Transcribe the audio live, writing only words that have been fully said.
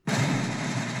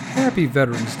Happy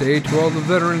Veterans Day to all the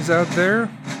veterans out there.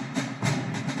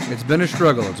 It's been a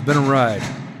struggle, it's been a ride.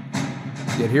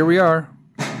 Yet here we are,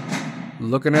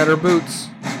 looking at our boots,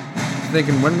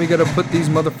 thinking when we gotta put these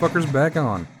motherfuckers back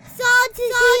on.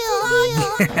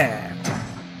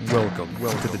 Welcome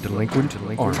to the Delinquent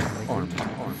Army.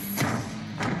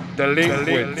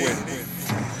 Delinquent.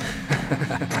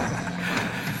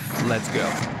 Let's go.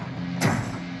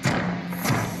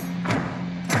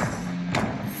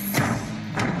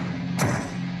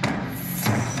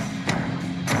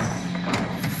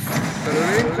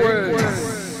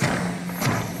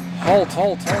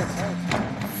 Halt.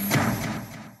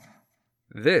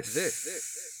 This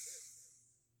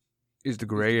is the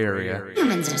gray area.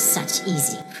 Humans are such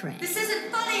easy prey. This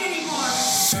isn't funny anymore!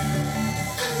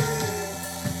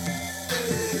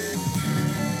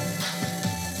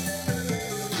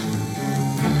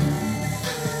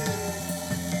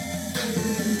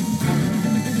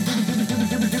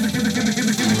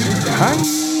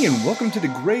 Hi, and welcome to the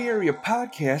Gray Area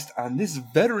Podcast on this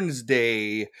Veterans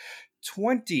Day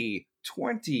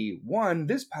 2021.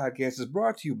 This podcast is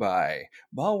brought to you by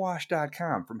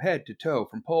ballwash.com. From head to toe,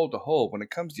 from pole to hole. When it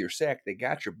comes to your sack, they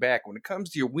got your back. When it comes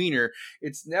to your wiener,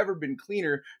 it's never been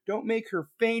cleaner. Don't make her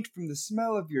faint from the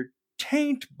smell of your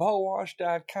taint.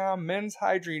 Ballwash.com, men's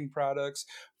hygiene products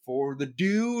for the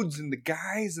dudes and the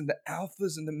guys and the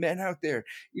alphas and the men out there.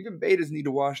 Even betas need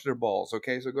to wash their balls,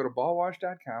 okay? So go to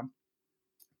ballwash.com.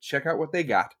 Check out what they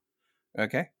got,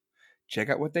 okay? Check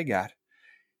out what they got.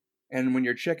 And when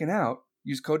you're checking out,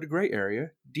 use code GRAYAREA,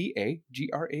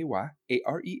 DAGRAYAREA,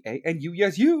 and you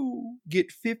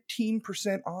get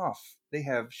 15% off. They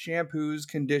have shampoos,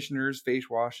 conditioners, face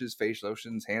washes, face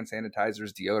lotions, hand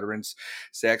sanitizers, deodorants,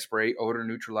 sack spray, odor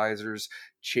neutralizers,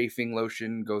 chafing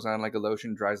lotion, goes on like a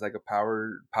lotion, dries like a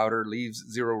powder, leaves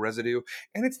zero residue.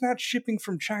 And it's not shipping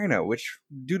from China, which,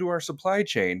 due to our supply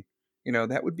chain,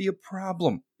 that would be a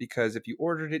problem, because if you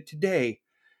ordered it today,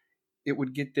 it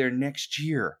would get there next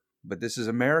year. But this is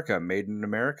America, made in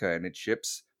America, and it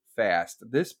ships fast.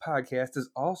 This podcast is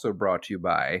also brought to you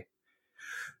by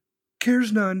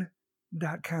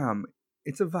CaresNone.com.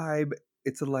 It's a vibe,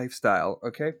 it's a lifestyle,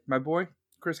 okay? My boy,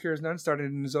 Chris Cares None,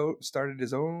 started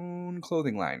his own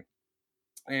clothing line,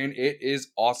 and it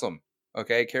is awesome,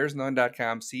 okay?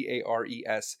 CaresNone.com,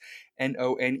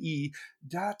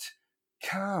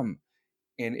 CaresNone.com.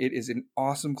 And it is an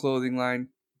awesome clothing line,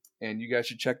 and you guys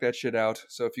should check that shit out.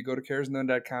 So if you go to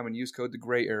caresnone.com and use code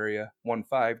TheGrayArea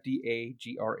 15,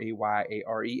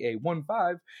 DAGRAYAREA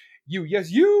 15, you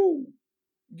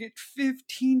get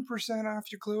 15%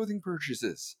 off your clothing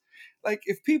purchases. Like,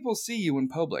 if people see you in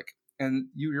public and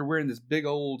you're wearing this big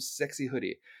old sexy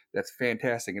hoodie that's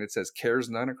fantastic and it says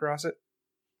Cares None across it,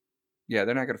 yeah,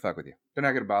 they're not going to fuck with you. They're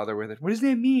not going to bother with it. What does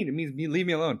that mean? It means leave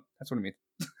me alone. That's what it means.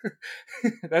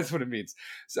 That's what it means.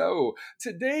 So,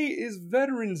 today is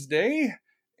Veterans Day,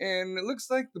 and it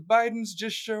looks like the Bidens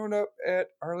just showed up at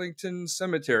Arlington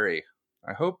Cemetery.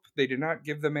 I hope they did not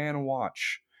give the man a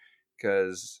watch,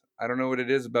 because I don't know what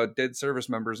it is about dead service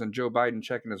members and Joe Biden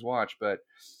checking his watch, but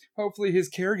hopefully his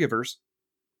caregivers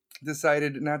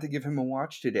decided not to give him a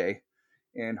watch today,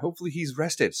 and hopefully he's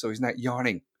rested so he's not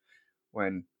yawning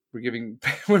when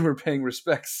we're paying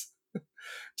respects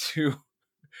to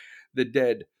the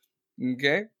dead.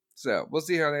 Okay? So, we'll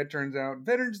see how that turns out.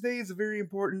 Veterans Day is a very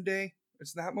important day.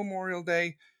 It's not Memorial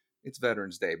Day. It's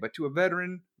Veterans Day. But to a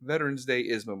veteran, Veterans Day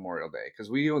is Memorial Day. Because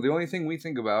the only thing we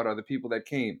think about are the people that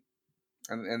came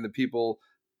and the people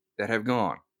that have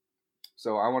gone.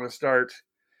 So, I want to start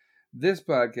this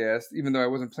podcast, even though I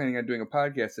wasn't planning on doing a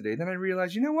podcast today. Then I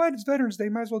realized, you know what? It's Veterans Day.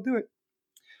 Might as well do it.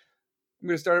 I'm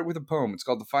going to start it with a poem. It's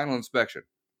called The Final Inspection.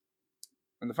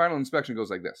 And the final inspection goes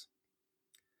like this.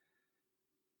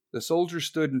 The soldier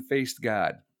stood and faced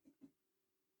God,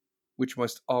 which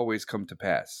must always come to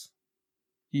pass.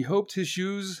 He hoped his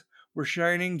shoes were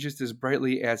shining just as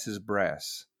brightly as his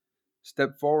brass.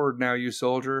 Step forward now, you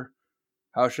soldier.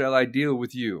 How shall I deal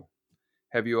with you?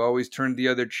 Have you always turned the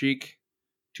other cheek?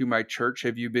 To my church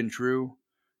have you been true?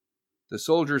 The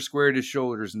soldier squared his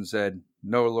shoulders and said,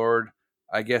 No, Lord,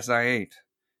 I guess I ain't,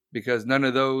 because none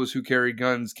of those who carry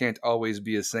guns can't always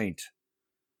be a saint.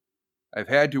 I've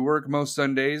had to work most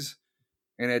Sundays,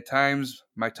 and at times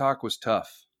my talk was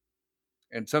tough.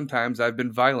 And sometimes I've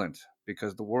been violent,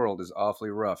 because the world is awfully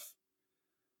rough.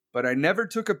 But I never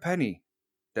took a penny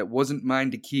that wasn't mine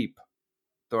to keep,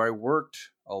 though I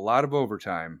worked a lot of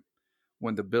overtime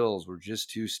when the bills were just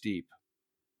too steep.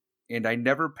 And I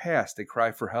never passed a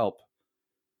cry for help,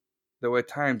 though at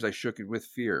times I shook it with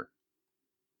fear.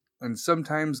 And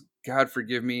sometimes, God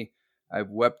forgive me, I've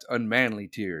wept unmanly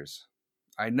tears.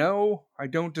 I know I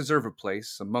don't deserve a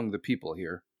place among the people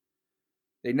here,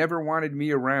 They never wanted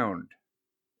me around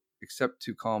except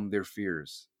to calm their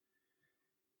fears.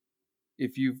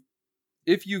 If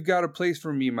you've got a place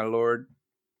for me, my lord,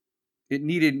 it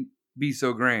needn't be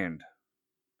so grand.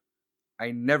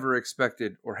 I never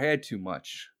expected or had too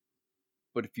much.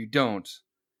 But if you don't,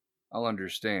 I'll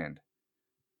understand.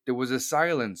 There was a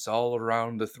silence all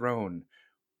around the throne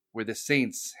where the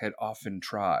saints had often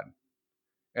trod,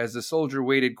 as the soldier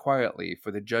waited quietly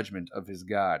for the judgment of his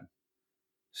God.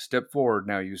 Step forward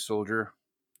now, you soldier.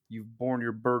 You've borne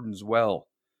your burdens well.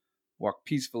 Walk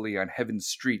peacefully on heaven's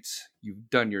streets. You've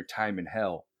done your time in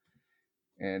hell.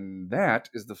 And that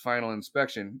is the final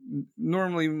inspection.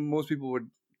 Normally, most people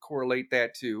would correlate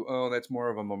that to, oh, that's more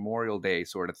of a Memorial Day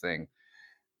sort of thing.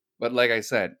 But like I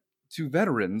said, to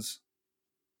veterans,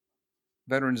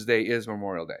 Veterans Day is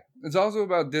Memorial Day. It's also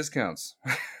about discounts,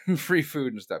 free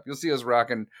food and stuff. You'll see us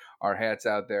rocking our hats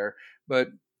out there. But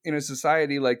in a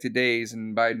society like today's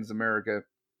in Biden's America,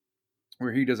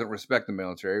 where he doesn't respect the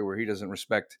military, where he doesn't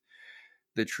respect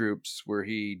the troops, where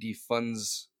he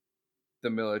defunds the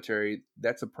military,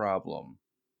 that's a problem.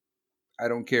 I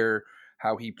don't care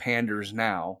how he panders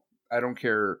now. I don't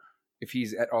care if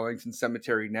he's at Arlington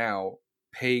Cemetery now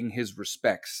paying his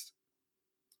respects,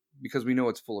 because we know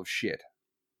it's full of shit.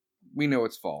 We know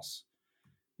it's false.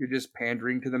 You're just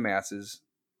pandering to the masses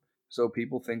so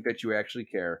people think that you actually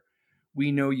care.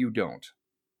 We know you don't.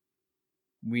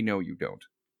 We know you don't.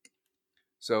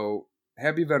 So,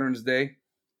 happy Veterans Day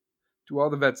to all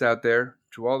the vets out there,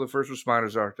 to all the first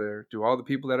responders out there, to all the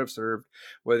people that have served,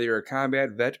 whether you're a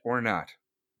combat vet or not.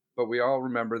 But we all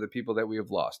remember the people that we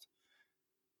have lost.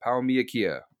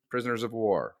 Paumiakia, prisoners of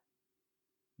war,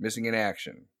 missing in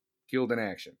action, killed in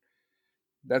action.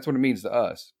 That's what it means to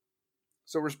us.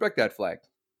 So respect that flag.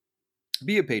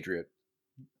 Be a patriot.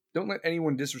 Don't let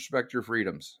anyone disrespect your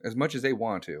freedoms as much as they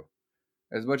want to.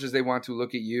 As much as they want to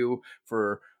look at you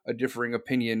for a differing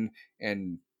opinion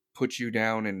and put you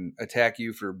down and attack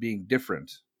you for being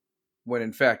different, when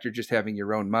in fact you're just having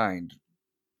your own mind.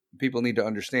 People need to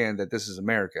understand that this is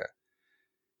America.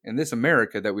 And this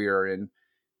America that we are in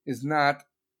is not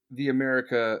the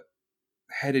America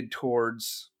headed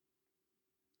towards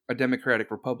a democratic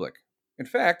republic. In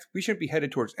fact, we shouldn't be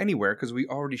headed towards anywhere because we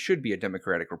already should be a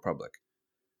democratic republic.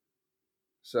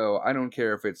 So I don't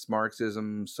care if it's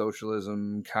Marxism,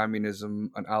 socialism,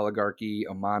 communism, an oligarchy,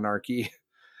 a monarchy,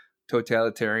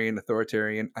 totalitarian,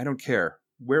 authoritarian. I don't care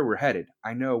where we're headed.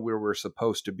 I know where we're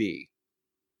supposed to be.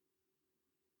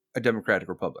 A democratic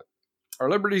republic. Our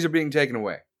liberties are being taken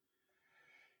away.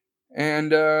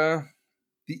 And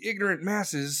the ignorant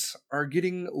masses are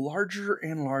getting larger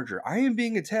and larger. I am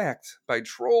being attacked by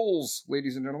trolls,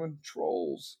 ladies and gentlemen.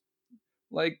 Trolls.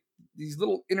 Like these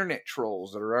little internet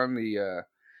trolls that are on the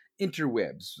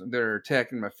interwebs. They're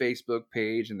attacking my Facebook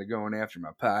page and they're going after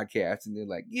my podcast and they're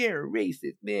like, you're a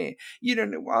racist, man. You don't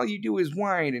know, all you do is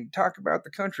whine and talk about the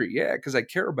country. Yeah, because I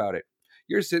care about it.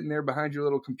 You're sitting there behind your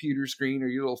little computer screen or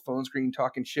your little phone screen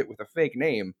talking shit with a fake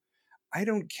name. I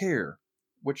don't care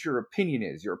what your opinion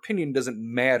is. Your opinion doesn't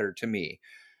matter to me.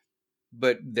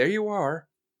 But there you are,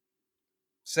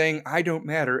 saying I don't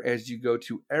matter as you go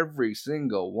to every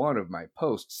single one of my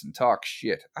posts and talk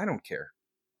shit. I don't care.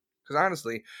 Because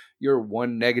honestly, your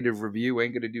one negative review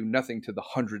ain't going to do nothing to the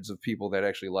hundreds of people that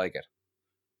actually like it.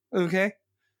 Okay?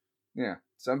 Yeah.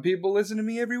 Some people listen to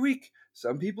me every week.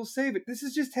 Some people save it. This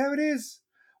is just how it is.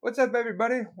 What's up,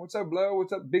 everybody? What's up, Blow?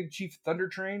 What's up, Big Chief Thunder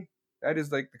Train? That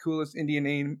is like the coolest Indian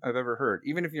name I've ever heard.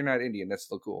 Even if you're not Indian, that's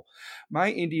still cool.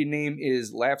 My Indian name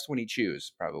is Laughs When He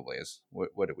Chews, probably is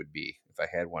what it would be if I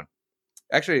had one.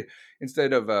 Actually,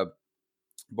 instead of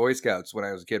Boy Scouts when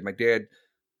I was a kid, my dad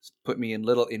put me in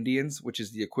Little Indians, which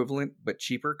is the equivalent, but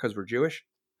cheaper because we're Jewish.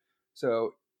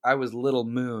 So I was Little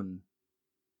Moon,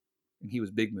 and he was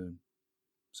Big Moon.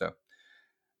 So,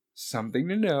 something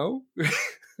to know.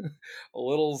 A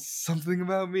little something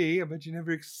about me. I bet you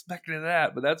never expected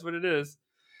that, but that's what it is.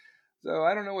 So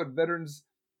I don't know what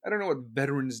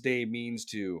Veterans Day means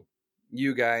to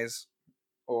you guys,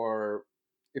 or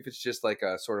if it's just like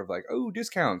a sort of like, oh,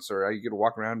 discounts, or are you gonna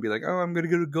walk around and be like, oh, I'm gonna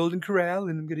go to Golden Corral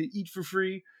and I'm gonna eat for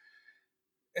free.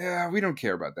 We don't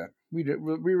care about that. We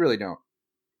really don't.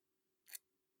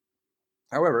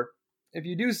 However, if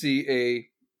you do see a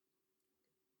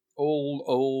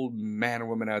old man or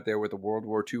woman out there with a World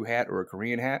War II hat or a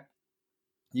Korean hat,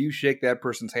 you shake that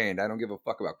person's hand. I don't give a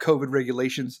fuck about COVID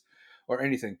regulations or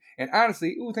anything. And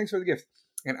honestly, ooh, thanks for the gift.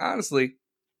 And honestly,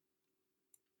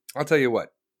 I'll tell you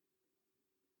what,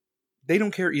 they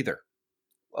don't care either.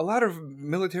 A lot of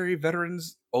military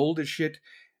veterans, old as shit,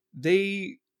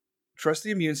 they trust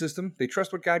the immune system. They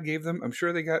trust what God gave them. I'm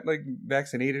sure they got like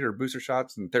vaccinated or booster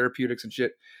shots and therapeutics and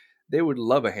shit. They would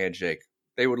love a handshake.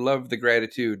 They would love the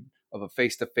gratitude of a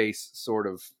face-to-face sort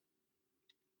of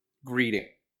greeting.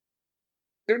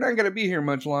 They're not going to be here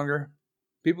much longer.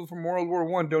 People from World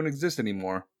War I don't exist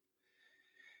anymore.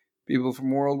 People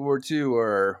from World War II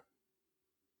are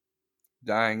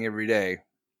dying every day.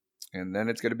 And then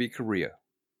it's going to be Korea.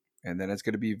 And then it's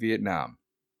going to be Vietnam.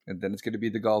 And then it's going to be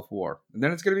the Gulf War. And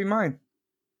then it's going to be mine.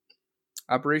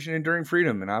 Operation Enduring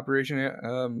Freedom and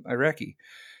Operation Iraqi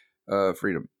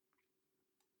Freedom.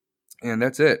 And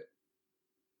that's it.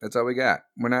 That's all we got.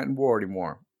 We're not in war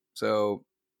anymore. So,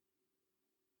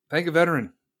 thank a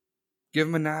veteran. Give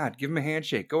them a nod. Give them a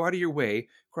handshake. Go out of your way.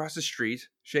 Cross the street.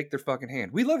 Shake their fucking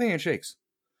hand. We love handshakes.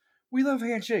 We love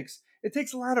handshakes. It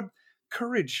takes a lot of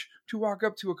courage to walk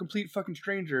up to a complete fucking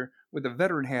stranger with a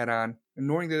veteran hat on and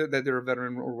knowing that they're a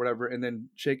veteran or whatever and then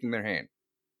shaking their hand.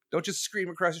 Don't just scream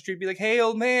across the street and be like, hey,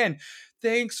 old man,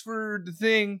 thanks for the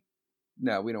thing.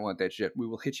 No, we don't want that shit. We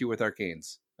will hit you with our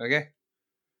canes. Okay?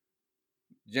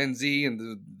 Gen Z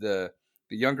and the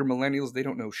younger millennials, they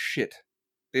don't know shit.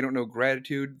 They don't know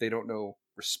gratitude. They don't know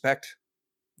respect.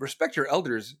 Respect your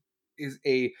elders is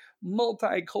a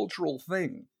multicultural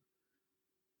thing.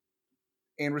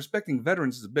 And respecting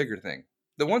veterans is a bigger thing.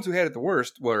 The ones who had it the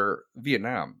worst were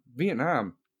Vietnam.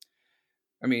 Vietnam,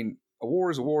 I mean, a war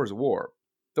is a war is a war.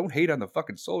 Don't hate on the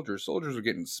fucking soldiers. Soldiers were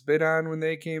getting spit on when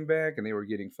they came back, and they were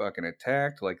getting fucking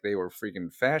attacked like they were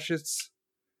freaking fascists.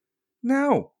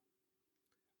 No.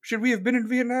 Should we have been in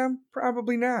Vietnam?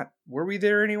 Probably not. Were we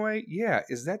there anyway? Yeah.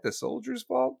 Is that the soldiers'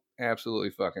 fault? Absolutely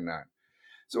fucking not.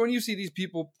 So when you see these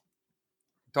people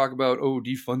talk about, oh,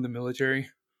 defund the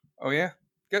military. Oh, yeah?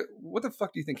 What the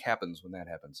fuck do you think happens when that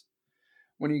happens?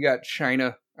 When you got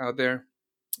China out there,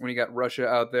 when you got Russia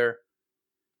out there,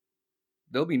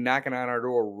 they'll be knocking on our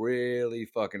door really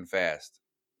fucking fast.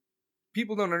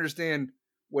 People don't understand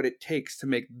what it takes to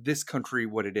make this country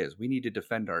what it is. We need to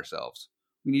defend ourselves.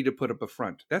 We need to put up a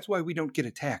front. That's why we don't get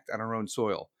attacked on our own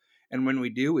soil. And when we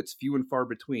do, it's few and far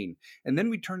between. And then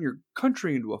we turn your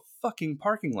country into a fucking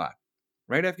parking lot.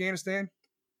 Right, Afghanistan?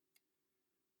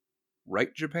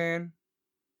 Right, Japan?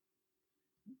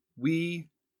 We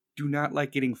do not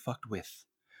like getting fucked with.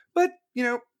 But,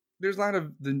 there's a lot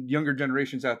of the younger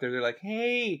generations out there. They're like,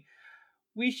 hey,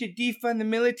 we should defund the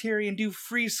military and do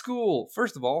free school.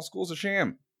 First of all, school's a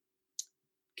sham.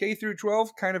 K through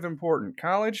 12, kind of important.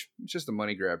 College, it's just a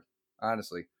money grab,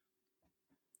 honestly.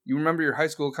 You remember your high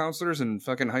school counselors in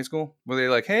fucking high school? Were they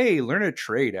like, hey, learn a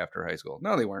trade after high school?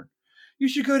 No, they weren't. You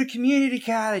should go to community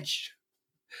college.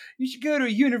 You should go to a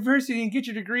university and get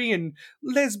your degree in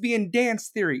lesbian dance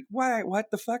theory. Why?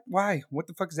 What the fuck? Why? What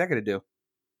the fuck is that going to do?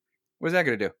 What is that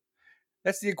going to do?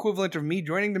 That's the equivalent of me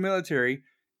joining the military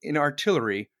in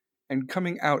artillery and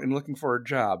coming out and looking for a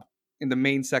job in the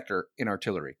main sector in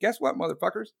artillery. Guess what,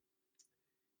 motherfuckers?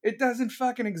 It doesn't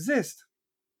fucking exist.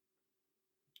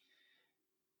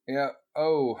 Yeah.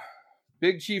 Oh,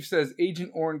 Big Chief says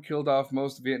Agent Orange killed off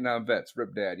most Vietnam vets.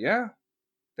 Rip Dad. Yeah?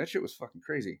 That shit was fucking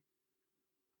crazy.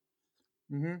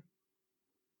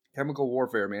 Chemical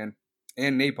warfare, man.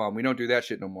 And napalm. We don't do that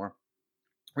shit no more.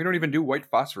 We don't even do white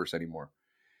phosphorus anymore.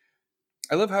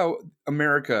 I love how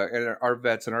America and our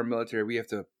vets and our military, we have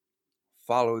to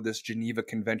follow this Geneva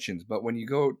Conventions. But when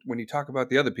you talk about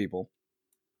the other people,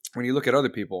 when you look at other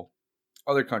people,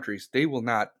 other countries, they will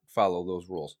not follow those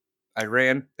rules.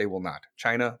 Iran, they will not.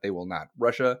 China, they will not.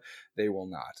 Russia, they will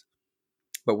not.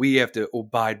 But we have to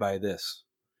abide by this.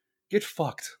 Get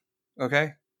fucked,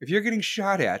 okay? If you're getting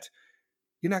shot at,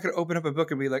 you're not going to open up a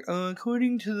book and be like,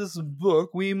 according to this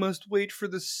book, we must wait for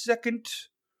the second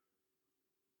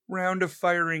round of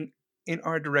firing in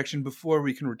our direction before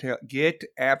we can retaliate. Get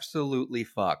absolutely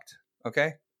fucked,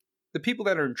 okay? The people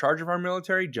that are in charge of our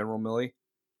military, General Milley,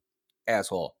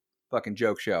 asshole. Fucking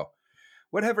joke show.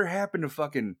 Whatever happened to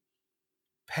fucking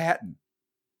Patton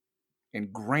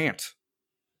and Grant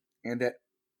and that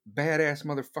badass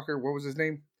motherfucker, what was his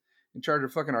name? In charge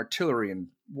of fucking artillery in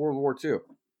World War II.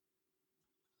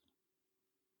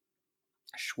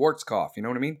 Schwarzkopf, you know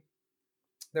what I mean?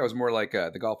 That was more like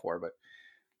the Gulf War, but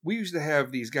we used to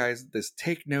have these guys, this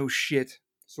take no shit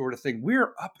sort of thing.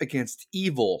 We're up against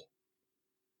evil.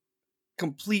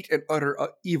 Complete and utter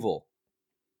evil.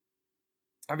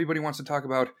 Everybody wants to talk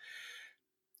about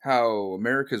how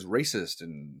America's racist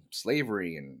and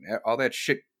slavery and all that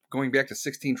shit going back to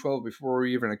 1612 before we were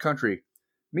even a country.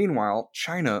 Meanwhile,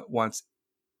 China wants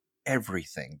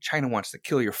everything. China wants to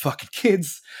kill your fucking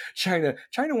kids. China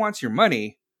wants your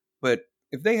money, but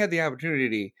if they had the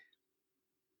opportunity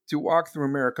to walk through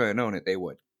America and own it, they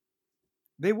would.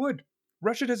 They would.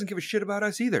 Russia doesn't give a shit about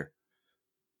us either.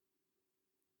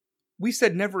 We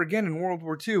said never again in World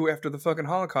War II after the fucking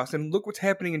Holocaust, and look what's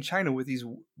happening in China with these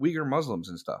Uyghur Muslims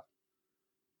and stuff.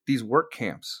 These work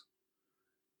camps.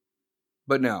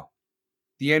 But no,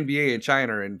 the NBA and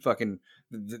China are in fucking,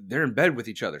 they're in bed with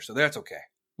each other, so that's okay.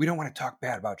 We don't want to talk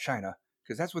bad about China,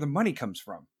 because that's where the money comes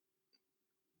from.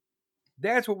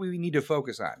 That's what we need to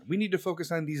focus on. We need to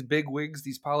focus on these big wigs,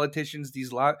 these politicians,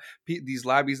 these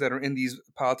lobbies that are in these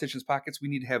politicians' pockets. We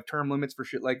need to have term limits for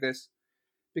shit like this.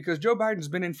 Because Joe Biden's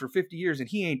been in for 50 years and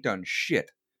he ain't done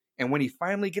shit. And when he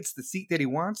finally gets the seat that he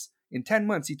wants, in 10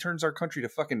 months, he turns our country to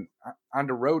fucking on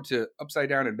the road to upside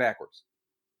down and backwards.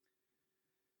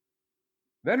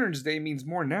 Veterans Day means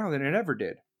more now than it ever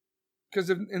did. Because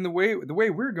in the way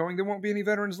we're going, there won't be any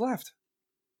veterans left.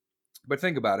 But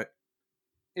think about it.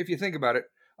 If you think about it,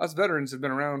 us veterans have been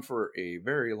around for a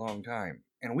very long time.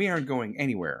 And we aren't going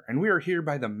anywhere. And we are here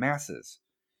by the masses.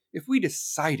 If we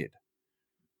decided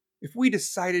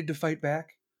to fight back,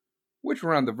 which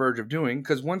we're on the verge of doing,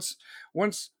 because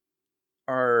once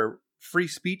our free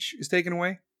speech is taken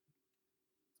away,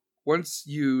 once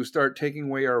you start taking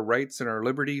away our rights and our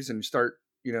liberties and start,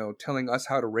 telling us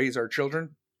how to raise our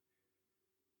children,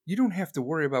 you don't have to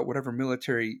worry about whatever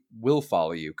military will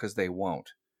follow you, because they won't.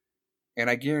 And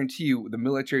I guarantee you, the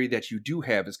military that you do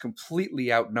have is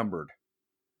completely outnumbered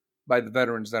by the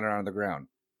veterans that are on the ground.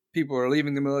 People are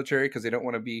leaving the military because they don't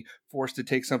want to be forced to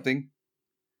take something.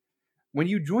 When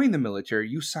you join the military,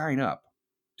 you sign up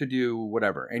to do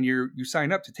whatever, and you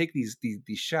sign up to take these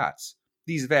shots,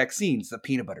 these vaccines, the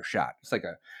peanut butter shot. It's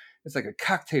like a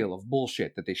cocktail of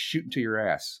bullshit that they shoot into your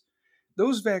ass.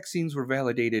 Those vaccines were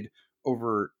validated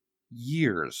over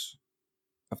years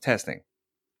of testing.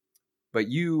 But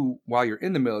while you're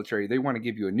in the military, they want to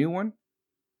give you a new one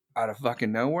out of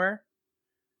fucking nowhere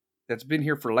that's been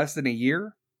here for less than a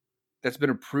year, that's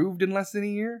been approved in less than a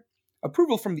year.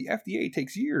 Approval from the FDA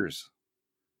takes years.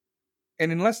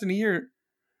 And in less than a year,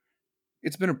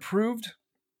 it's been approved.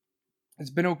 It's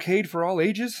been okayed for all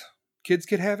ages. Kids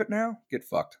could have it now. Get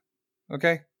fucked.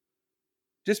 Okay?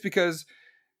 Just because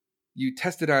you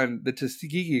tested on the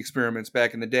Tuskegee experiments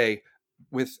back in the day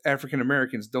with African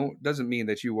Americans doesn't mean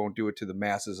that you won't do it to the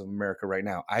masses of America right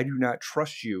now. I do not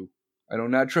trust you. I do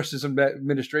not trust this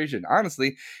administration.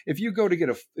 Honestly, if you go to get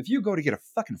a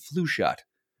fucking flu shot,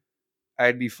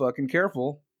 I'd be fucking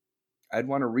careful. I'd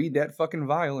want to read that fucking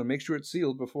vial and make sure it's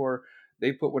sealed before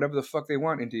they put whatever the fuck they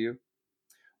want into you.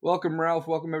 Welcome, Ralph.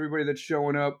 Welcome, everybody that's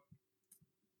showing up.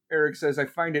 Eric says, I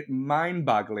find it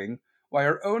mind-boggling why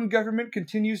our own government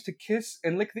continues to kiss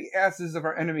and lick the asses of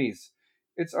our enemies.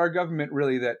 It's our government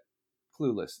really that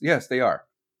clueless. Yes, they are.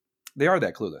 They are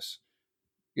that clueless.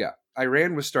 Yeah.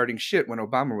 Iran was starting shit when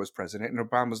Obama was president, and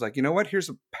Obama was like, you know what? Here's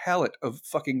a pallet of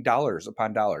fucking dollars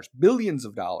upon dollars, billions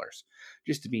of dollars,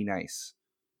 just to be nice.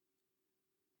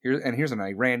 Here's an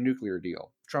Iran nuclear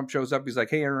deal. Trump shows up. He's like,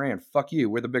 hey, Iran, fuck you.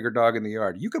 We're the bigger dog in the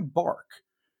yard. You could bark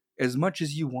as much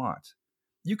as you want.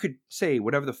 You could say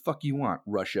whatever the fuck you want.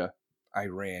 Russia,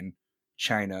 Iran,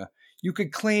 China. You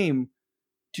could claim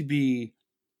to be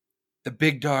the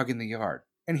big dog in the yard.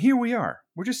 And here we are.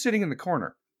 We're just sitting in the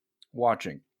corner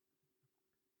watching.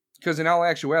 Because in all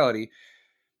actuality,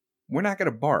 we're not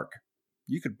going to bark.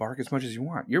 You could bark as much as you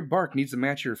want. Your bark needs to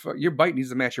match your bite needs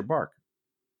to match your bark.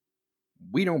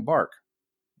 We don't bark.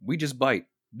 We just bite.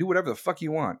 Do whatever the fuck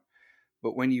you want.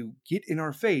 But when you get in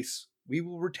our face, we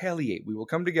will retaliate. We will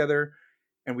come together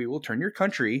and we will turn your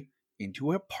country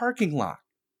into a parking lot.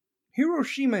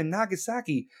 Hiroshima and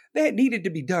Nagasaki, that needed to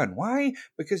be done. Why?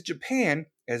 Because Japan,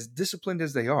 as disciplined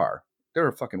as they are, they're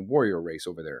a fucking warrior race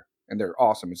over there. And they're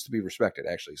awesome. It's to be respected,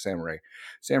 actually.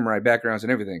 Samurai backgrounds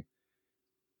and everything.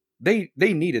 They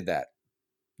needed that.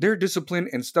 Their discipline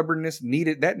and stubbornness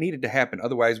needed to happen.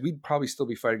 Otherwise, we'd probably still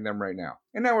be fighting them right now.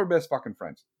 And now we're best fucking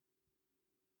friends.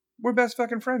 We're best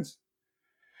fucking friends.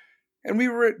 And we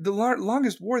were the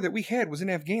longest war that we had was in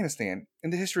Afghanistan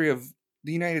in the history of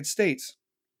the United States.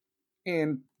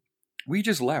 And we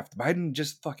just left. Biden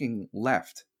just fucking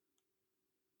left.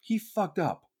 He fucked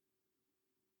up.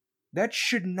 That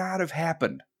should not have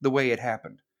happened the way it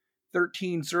happened.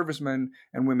 13 servicemen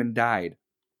and women died.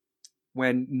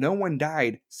 When no one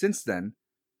died since then,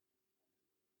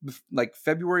 like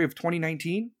February of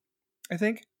 2019, I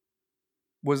think,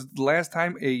 was the last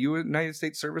time a United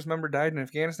States service member died in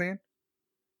Afghanistan.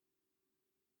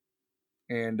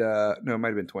 And no, it might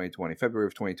have been 2020, February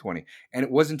of 2020. And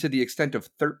it wasn't to the extent of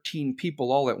 13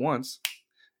 people all at once.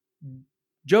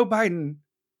 Joe Biden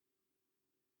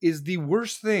is the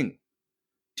worst thing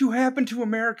to happen to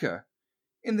America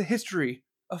in the history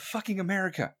of fucking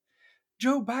America.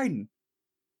 Joe Biden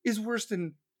is worse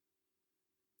than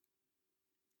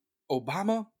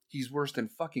Obama, He's worse than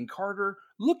fucking Carter.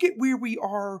 Look at where we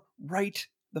are right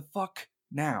the fuck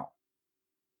now.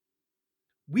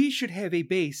 We should have a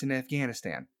base in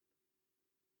Afghanistan.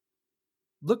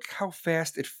 Look how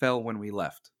fast it fell when we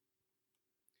left.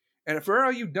 And for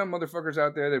all you dumb motherfuckers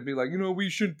out there that'd be like, we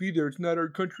shouldn't be there. It's not our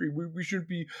country. We shouldn't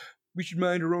be. We should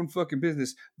mind our own fucking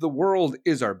business. The world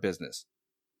is our business.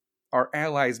 Our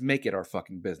allies make it our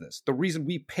fucking business. The reason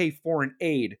we pay foreign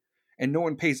aid and no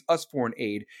one pays us foreign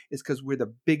aid is because we're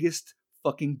the biggest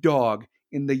fucking dog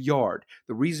in the yard.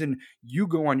 The reason you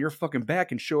go on your fucking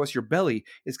back and show us your belly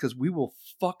is because we will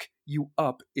fuck you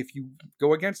up if you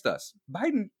go against us.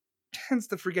 Biden tends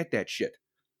to forget that shit.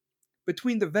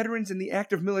 Between the veterans and the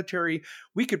active military,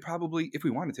 we could probably, if we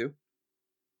wanted to,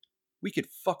 we could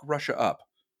fuck Russia up.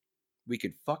 We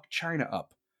could fuck China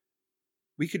up.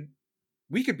 We could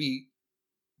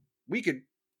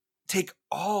take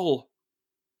all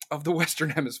of the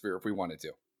Western Hemisphere if we wanted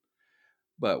to.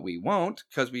 But we won't,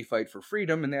 because we fight for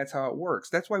freedom, and that's how it works.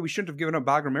 That's why we shouldn't have given up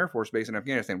Bagram Air Force Base in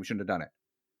Afghanistan. We shouldn't have done it.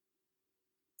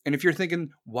 And if you're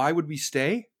thinking, why would we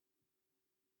stay?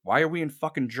 Why are we in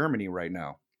fucking Germany right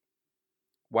now?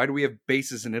 Why do we have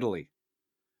bases in Italy?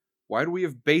 Why do we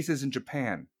have bases in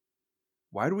Japan?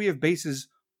 Why do we have bases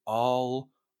all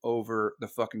over the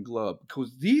fucking globe?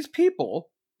 Because these people,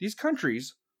 these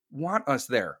countries, want us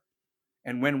there.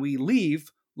 And when we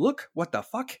leave, look what the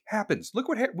fuck happens. Look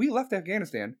what we left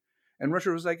Afghanistan, and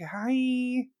Russia was like,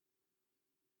 hi.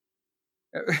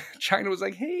 China was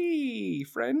like, hey,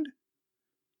 friend.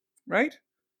 Right?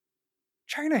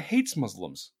 China hates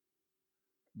Muslims.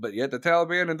 But yet the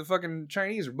Taliban and the fucking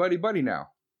Chinese are buddy-buddy now.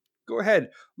 Go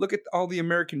ahead. Look at all the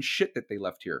American shit that they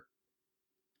left here.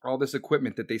 All this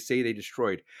equipment that they say they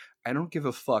destroyed. I don't give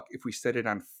a fuck if we set it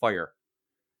on fire.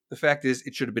 The fact is,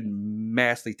 it should have been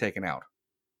massively taken out.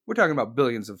 We're talking about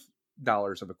billions of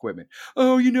dollars of equipment.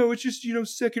 Oh, it's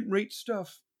just, second-rate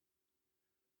stuff.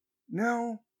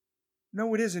 No,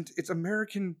 it isn't. It's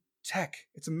American tech.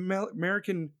 It's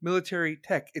American military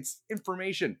tech. It's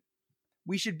information.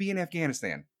 We should be in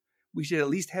Afghanistan. We should at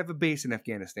least have a base in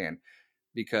Afghanistan,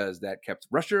 because that kept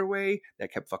Russia away,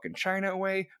 that kept fucking China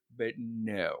away, but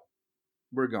no.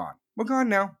 We're gone. We're gone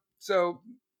now. So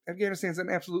Afghanistan's an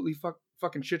absolutely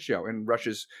fucking shit show, and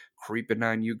Russia's creeping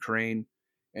on Ukraine,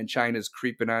 and China's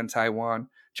creeping on Taiwan.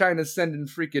 China's sending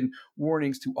freaking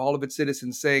warnings to all of its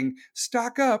citizens saying,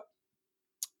 stock up.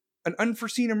 An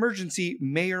unforeseen emergency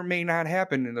may or may not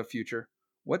happen in the future.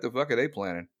 What the fuck are they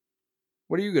planning?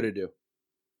 What are you going to do?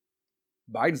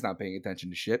 Biden's not paying attention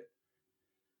to shit.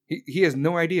 He has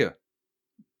no idea.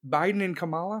 Biden and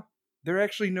Kamala, they're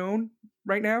actually known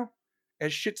right now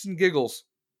as Shits and Giggles.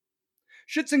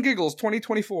 Shits and Giggles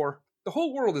 2024. The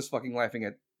whole world is fucking laughing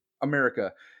at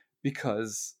America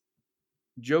because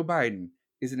Joe Biden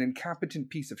is an incompetent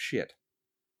piece of shit.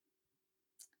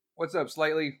 What's up,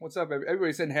 Slightly? What's up?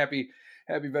 Everybody saying happy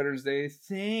Veterans Day.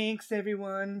 Thanks,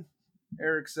 everyone.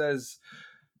 Eric says,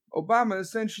 Obama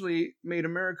essentially made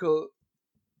America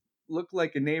look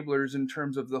like enablers in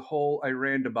terms of the whole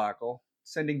Iran debacle,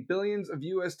 sending billions of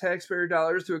U.S. taxpayer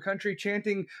dollars to a country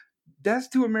chanting death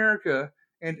to America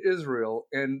and Israel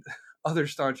and other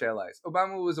staunch allies.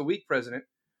 Obama was a weak president,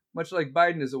 much like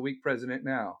Biden is a weak president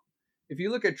now. If you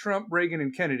look at Trump, Reagan,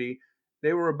 and Kennedy,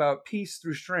 they were about peace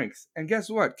through strength. And guess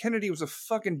what? Kennedy was a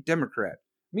fucking Democrat.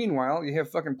 Meanwhile, you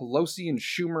have fucking Pelosi and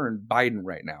Schumer and Biden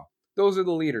right now. Those are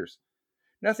the leaders.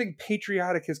 Nothing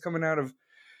patriotic has come out of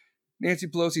Nancy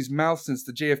Pelosi's mouth since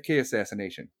the JFK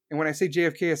assassination. And when I say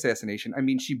JFK assassination, I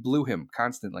mean she blew him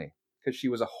constantly because she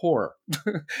was a whore.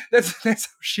 That's how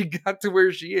she got to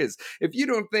where she is. If you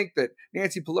don't think that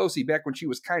Nancy Pelosi, back when she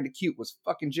was kind of cute, was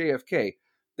fucking JFK,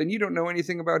 then you don't know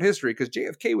anything about history, because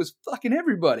JFK was fucking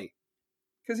everybody.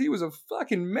 Because he was a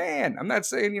fucking man. I'm not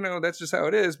saying, that's just how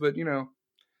it is, but,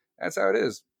 that's how it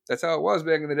is. That's how it was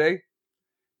back in the day.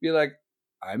 Be like,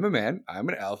 I'm a man, I'm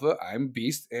an alpha, I'm a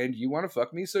beast, and you want to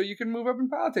fuck me so you can move up in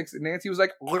politics. And Nancy was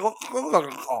like,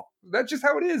 that's just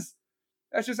how it is.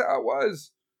 That's just how it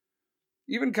was.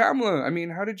 Even Kamala,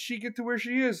 how did she get to where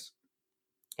she is?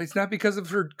 It's not because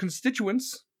of her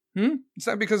constituents. It's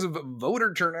not because of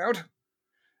voter turnout.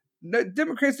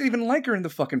 Democrats didn't even like her in the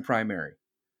fucking primary.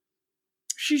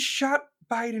 She shot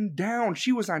Biden down.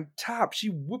 She was on top. She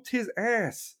whooped his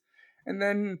ass. And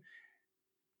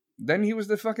then he was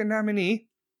the fucking nominee.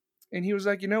 And he was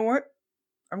like, you know what?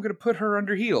 I'm going to put her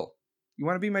under heel. You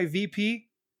want to be my VP?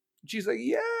 And she's like,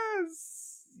 yes.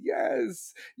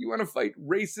 You want to fight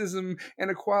racism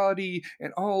and equality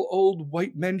and all old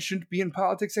white men shouldn't be in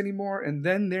politics anymore? And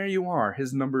then there you are,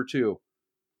 his number two.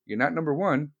 You're not number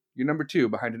one. You're number two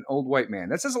behind an old white man.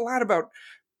 That says a lot about,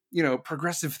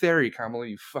 progressive theory, Kamala,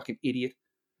 you fucking idiot.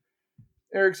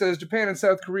 Eric says, Japan and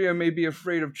South Korea may be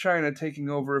afraid of China taking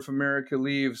over if America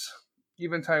leaves.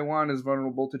 Even Taiwan is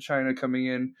vulnerable to China coming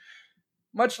in,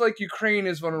 much like Ukraine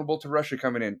is vulnerable to Russia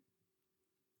coming in.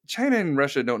 China and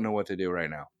Russia don't know what to do right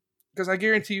now. Because I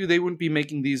guarantee you they wouldn't be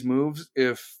making these moves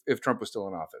if Trump was still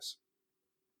in office.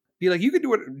 Be like, you could do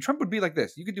what Trump would be like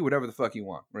this. You could do whatever the fuck you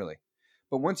want, really.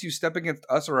 But once you step against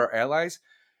us or our allies,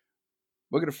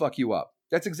 we're going to fuck you up.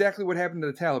 That's exactly what happened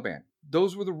to the Taliban.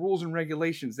 Those were the rules and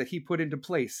regulations that he put into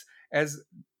place as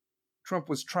Trump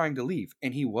was trying to leave.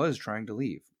 And he was trying to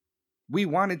leave. We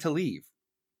wanted to leave.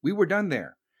 We were done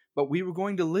there. But we were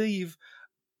going to leave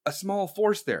a small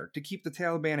force there to keep the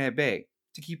Taliban at bay,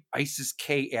 to keep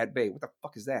ISIS-K at bay. What the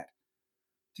fuck is that?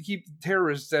 To keep the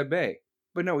terrorists at bay.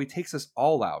 But no, he takes us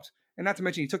all out. And not to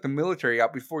mention he took the military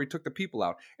out before he took the people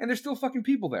out. And there's still fucking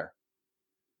people there.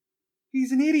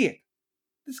 He's an idiot.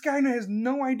 This guy has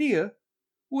no idea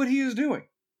what he is doing.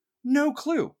 No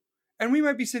clue. And we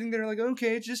might be sitting there like,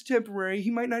 okay, it's just temporary.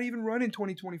 He might not even run in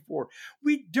 2024.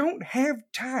 We don't have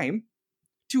time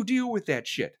to deal with that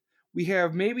shit. We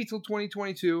have maybe till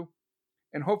 2022.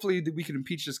 And hopefully we can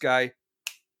impeach this guy.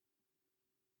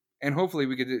 And hopefully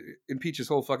we could impeach his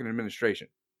whole fucking administration.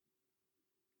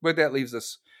 But that leaves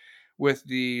us with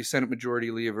the Senate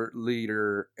Majority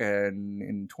Leader and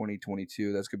in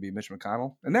 2022. That's going to be Mitch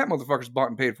McConnell. And that motherfucker's bought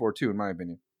and paid for too, in my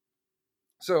opinion.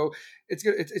 So it's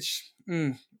good. It's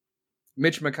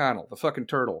Mitch McConnell, the fucking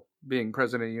turtle, being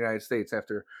president of the United States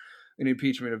after an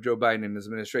impeachment of Joe Biden and his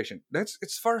administration.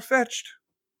 It's far-fetched.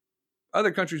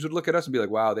 Other countries would look at us and be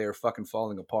like, wow, they are fucking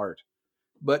falling apart.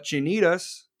 But you need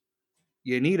us.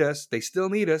 You need us. They still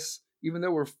need us. Even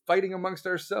though we're fighting amongst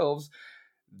ourselves,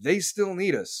 they still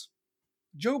need us.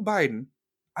 Joe Biden,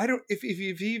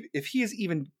 if he is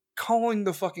even calling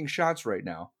the fucking shots right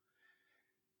now,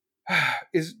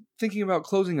 is thinking about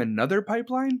closing another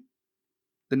pipeline,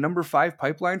 the number 5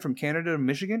 pipeline from Canada to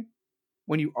Michigan,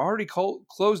 when you already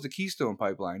closed the Keystone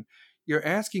pipeline, you're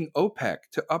asking OPEC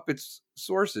to up its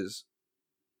sources,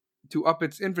 to up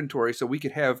its inventory so we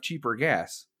could have cheaper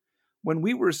gas, when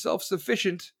we were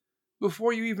self-sufficient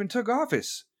before you even took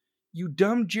office. You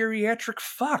dumb geriatric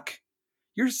fuck.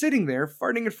 You're sitting there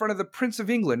farting in front of the Prince of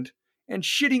England and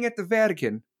shitting at the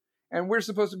Vatican, and we're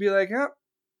supposed to be like, oh,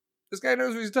 this guy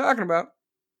knows what he's talking about.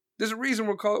 There's a reason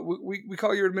we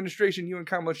call your administration you and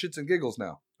Kamala shits and giggles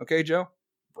now. Okay, Joe?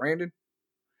 Brandon?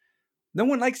 No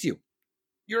one likes you.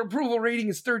 Your approval rating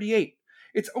is 38.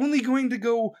 It's only going to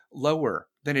go lower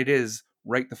than it is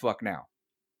right the fuck now.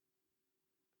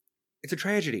 It's a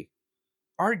tragedy.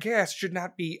 Our gas should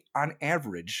not be, on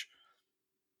average,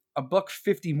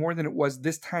 $1.50 more than it was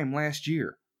this time last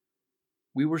year.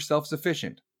 We were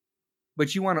self-sufficient.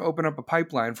 But you want to open up a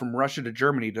pipeline from Russia to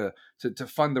Germany to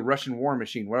fund the Russian war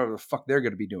machine, whatever the fuck they're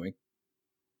going to be doing.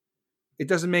 It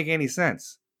doesn't make any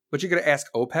sense. But you're going to ask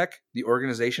OPEC, the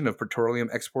Organization of Petroleum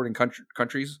Exporting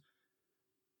Countries,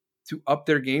 to up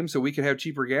their game so we can have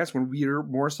cheaper gas when we are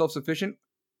more self-sufficient?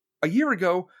 A year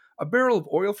ago, a barrel of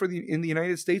oil in the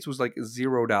United States was like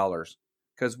 $0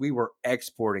 because we were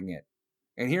exporting it.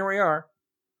 And here we are.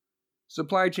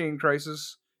 Supply chain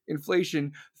crisis,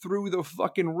 inflation through the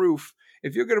fucking roof.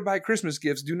 If you're going to buy Christmas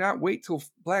gifts, do not wait till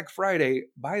Black Friday.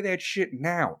 Buy that shit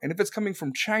now. And if it's coming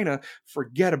from China,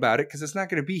 forget about it because it's not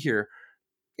going to be here.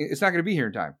 It's not going to be here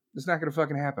in time. It's not going to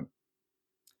fucking happen.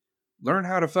 Learn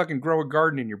how to fucking grow a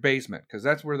garden in your basement because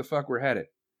that's where the fuck we're headed.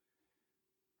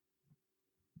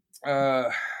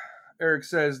 Eric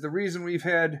says, the reason we've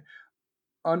had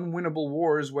unwinnable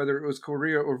wars, whether it was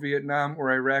Korea or Vietnam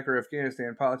or Iraq or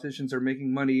Afghanistan, politicians are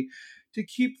making money to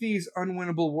keep these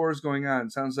unwinnable wars going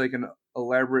on. Sounds like an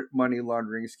elaborate money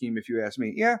laundering scheme, if you ask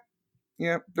me. Yeah.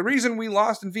 The reason we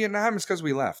lost in Vietnam is because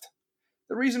we left.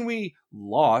 The reason we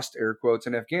lost, air quotes,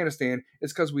 in Afghanistan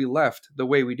is because we left the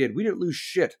way we did. We didn't lose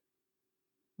shit.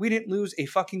 We didn't lose a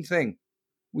fucking thing.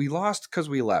 We lost because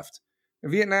we left. In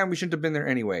Vietnam, we shouldn't have been there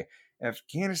anyway.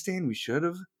 Afghanistan, we should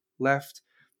have left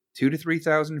 2,000 to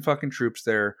 3,000 fucking troops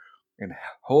there and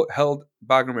held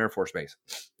Bagram Air Force Base.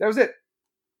 That was it.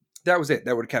 That would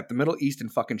have kept the Middle East in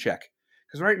fucking check.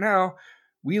 Because right now,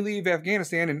 we leave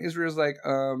Afghanistan and Israel's like,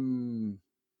 where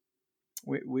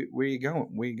you going?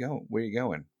 Where you going? Where you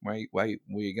going? Where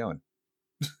you going?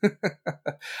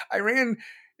 Iran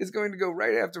is going to go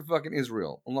right after fucking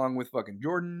Israel, along with fucking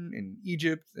Jordan and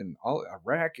Egypt and all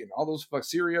Iraq and all those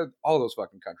Syria, all those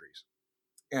fucking countries.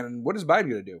 And what is Biden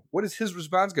going to do? What is his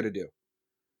response going to do?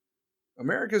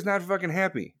 America's not fucking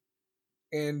happy.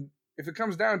 And if it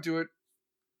comes down to it,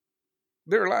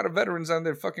 there are a lot of veterans on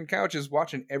their fucking couches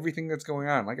watching everything that's going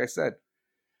on. Like I said,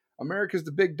 America's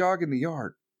the big dog in the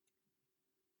yard.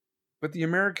 But the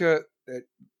America that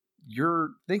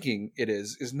you're thinking it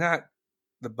is not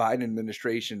the Biden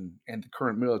administration and the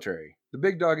current military. The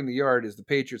big dog in the yard is the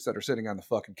patriots that are sitting on the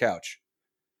fucking couch.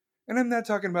 And I'm not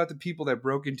talking about the people that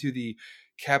broke into the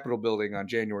Capitol building on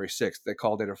January 6th that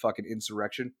called it a fucking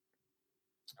insurrection.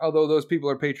 Although those people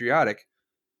are patriotic,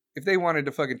 if they wanted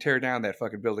to fucking tear down that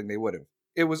fucking building, they would have.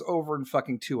 It was over in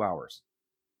fucking 2 hours.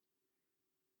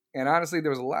 And honestly,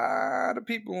 there was a lot of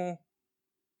people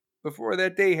before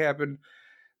that day happened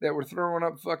that were throwing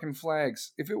up fucking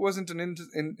flags. If it wasn't an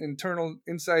internal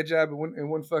inside job, it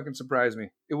wouldn't fucking surprise me.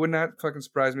 It would not fucking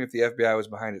surprise me if the FBI was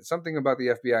behind it. Something about the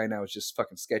FBI now is just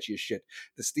fucking sketchy as shit.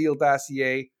 The Steele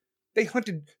dossier, they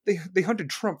hunted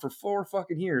Trump for 4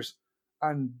 fucking years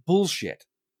on bullshit.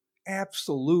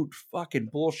 Absolute fucking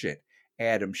bullshit.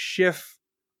 Adam Schiff,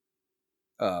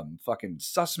 fucking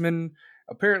Sussman.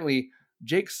 Apparently,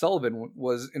 Jake Sullivan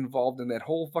was involved in that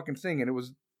whole fucking thing, and it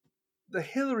was the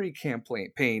Hillary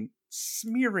campaign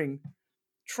smearing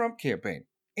Trump campaign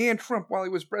and Trump while he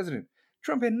was president.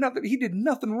 Trump had nothing. He did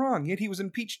nothing wrong, yet he was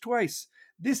impeached twice.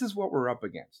 This is what we're up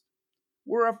against.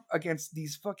 We're up against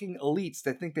these fucking elites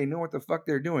that think they know what the fuck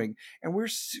they're doing, and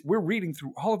we're reading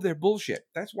through all of their bullshit.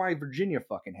 That's why Virginia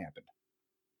fucking happened.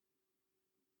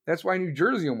 That's why New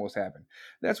Jersey almost happened.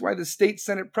 That's why the state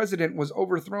Senate president was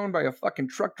overthrown by a fucking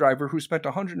truck driver who spent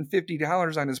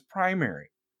 $150 on his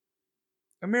primary.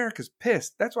 America's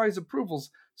pissed. That's why his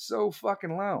approval's so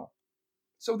fucking low.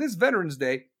 So this Veterans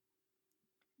Day,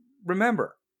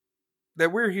 remember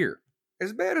that we're here.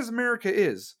 As bad as America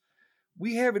is,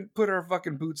 we haven't put our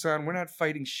fucking boots on. We're not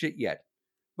fighting shit yet.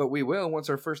 But we will once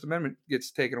our First Amendment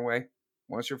gets taken away.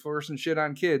 Once you're forcing shit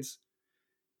on kids.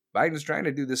 Biden's trying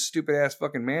to do this stupid ass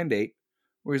fucking mandate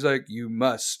where he's like, you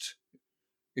must,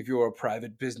 if you're a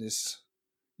private business,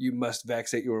 you must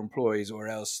vaccinate your employees or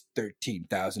else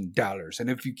 $13,000. And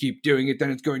if you keep doing it,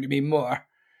 then it's going to be more.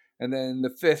 And then the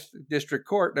 5th District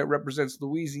Court that represents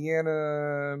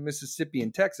Louisiana, Mississippi,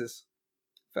 and Texas,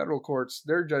 federal courts,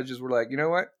 their judges were like, you know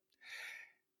what?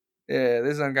 Yeah,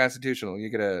 this is unconstitutional. We're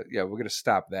going to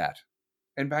stop that.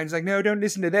 And Biden's like, no, don't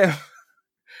listen to them.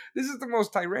 This is the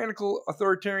most tyrannical,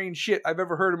 authoritarian shit I've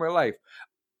ever heard in my life.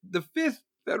 The 5th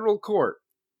Federal Court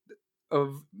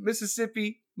of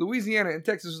Mississippi, Louisiana, and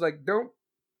Texas was like, don't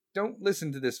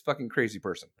listen to this fucking crazy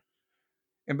person.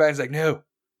 And Biden's like, no,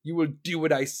 you will do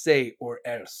what I say or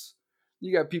else.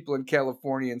 You got people in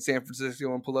California and San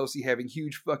Francisco and Pelosi having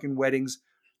huge fucking weddings,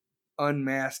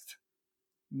 unmasked,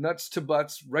 nuts to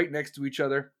butts, right next to each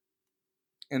other.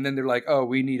 And then they're like, oh,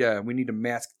 we need to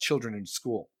mask children in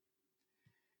school.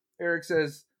 Eric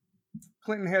says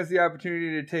Clinton has the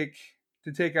opportunity to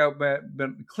take out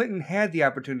Clinton had the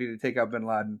opportunity to take out bin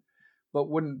Laden, but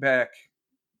wouldn't.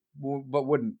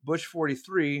 Bush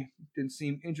 43 didn't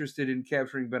seem interested in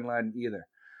capturing bin Laden either.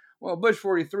 Well, Bush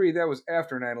 43, that was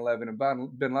after 9/11, and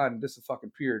bin Laden just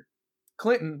fucking appeared.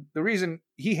 Clinton, the reason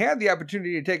he had the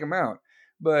opportunity to take him out,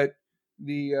 but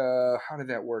how did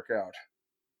that work out?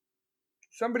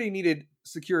 Somebody needed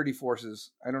security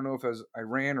forces. I don't know if it was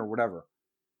Iran or whatever.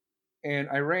 And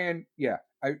Iran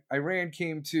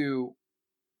came to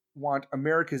want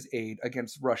America's aid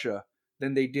against Russia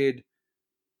than they did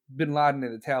bin Laden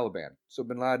and the Taliban. So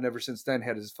bin Laden ever since then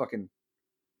had his fucking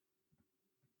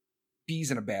bees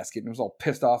in a basket and was all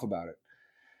pissed off about it.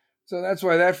 So that's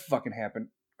why that fucking happened.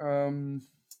 What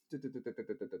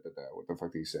the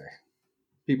fuck do you say?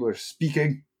 People are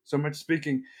speaking. So much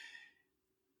speaking.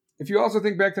 If you also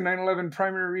think back to 9/11,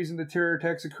 primary reason the terror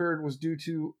attacks occurred was due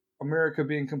to America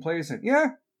being complacent. Yeah,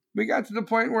 we got to the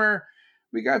point where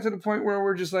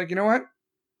we're just like, you know what?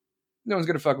 No one's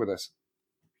gonna fuck with us.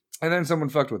 And then someone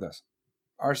fucked with us.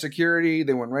 Our security,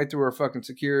 they went right through our fucking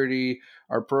security,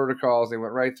 our protocols, they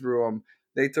went right through them.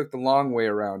 They took the long way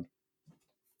around.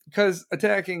 Because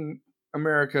attacking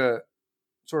America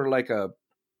sort of like a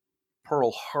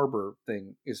Pearl Harbor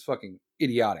thing is fucking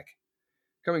idiotic.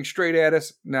 Coming straight at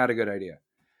us, not a good idea.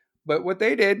 But what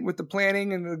they did with the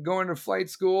planning and the going to flight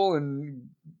school and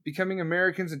becoming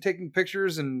Americans and taking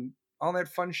pictures and all that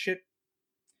fun shit,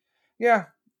 yeah,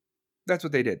 that's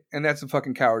what they did. And that's the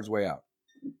fucking coward's way out.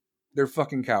 They're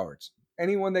fucking cowards.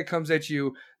 Anyone that comes at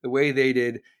you the way they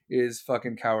did is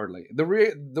fucking cowardly. The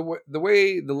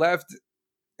way the left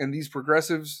and these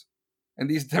progressives and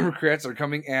these Democrats are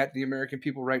coming at the American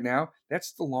people right now,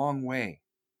 that's the long way.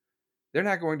 They're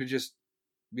not going to just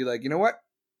be like, you know what?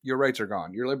 Your rights are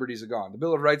gone. Your liberties are gone. The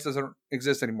Bill of Rights doesn't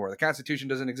exist anymore. The Constitution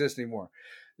doesn't exist anymore.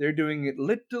 They're doing it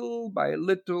little by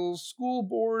little, school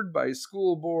board by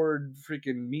school board,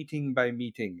 freaking meeting by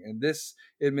meeting. And this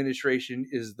administration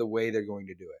is the way they're going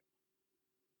to do it.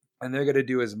 And they're going to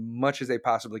do as much as they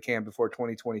possibly can before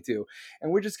 2022.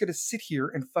 And we're just going to sit here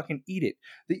and fucking eat it.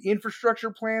 The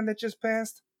infrastructure plan that just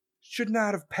passed should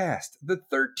not have passed. The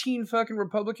 13 fucking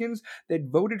Republicans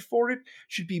that voted for it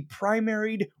should be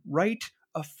primaried right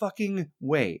a fucking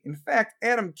way. In fact,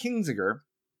 Adam Kinzinger,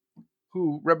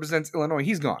 who represents Illinois,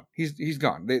 he's gone. He's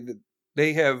gone.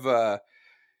 They have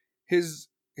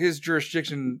his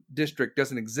jurisdiction district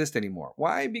doesn't exist anymore.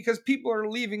 Why? Because people are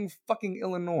leaving fucking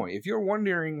Illinois. If you're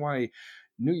wondering why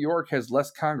New York has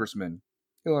less congressmen,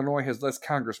 Illinois has less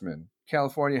congressmen,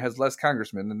 California has less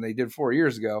congressmen than they did 4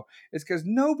 years ago, it's because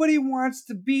nobody wants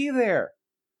to be there.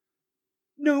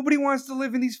 Nobody wants to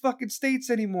live in these fucking states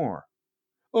anymore.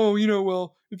 Oh,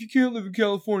 well, if you can't live in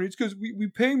California, it's because we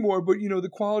pay more, but, the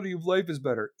quality of life is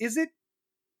better. Is it?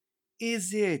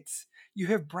 Is it? You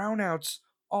have brownouts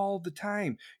all the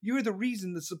time. You're the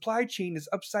reason the supply chain is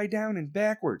upside down and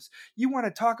backwards. You want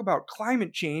to talk about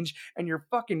climate change and your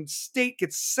fucking state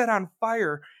gets set on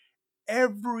fire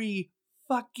every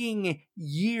fucking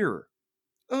year.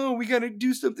 Oh, we got to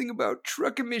do something about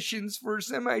truck emissions for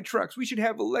semi-trucks. We should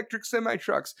have electric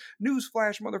semi-trucks.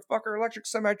 Newsflash, motherfucker, electric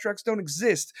semi-trucks don't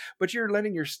exist, but you're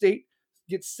letting your state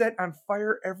get set on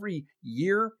fire every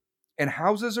year and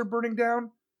houses are burning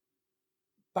down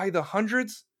by the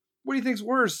hundreds? What do you think's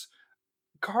worse?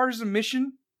 Cars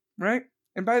emission, right?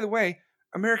 And by the way,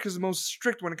 America's the most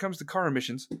strict when it comes to car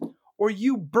emissions. Or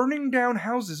you burning down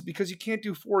houses because you can't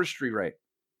do forestry right.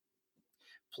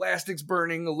 Plastics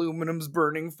burning, aluminum's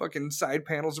burning, fucking side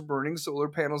panels are burning, solar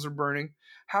panels are burning,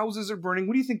 houses are burning.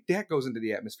 What do you think that goes into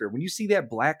the atmosphere? When you see that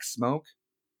black smoke,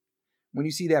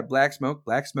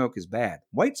 black smoke is bad.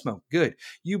 White smoke, good.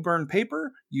 You burn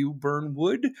paper, you burn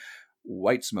wood,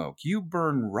 white smoke. You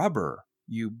burn rubber,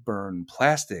 you burn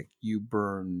plastic, you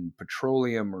burn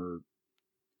petroleum or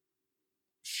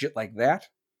shit like that.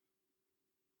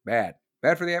 Bad.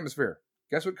 Bad for the atmosphere.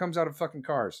 Guess what comes out of fucking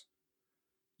cars?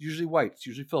 Usually white. It's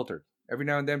usually filtered. Every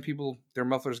now and then people, their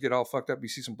mufflers get all fucked up. You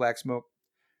see some black smoke.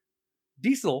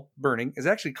 Diesel burning is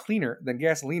actually cleaner than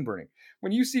gasoline burning.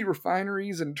 When you see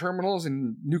refineries and terminals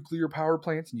and nuclear power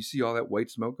plants and you see all that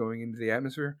white smoke going into the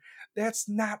atmosphere, that's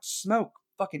not smoke,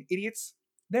 fucking idiots.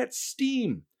 That's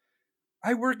steam.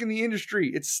 I work in the industry.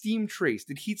 It's steam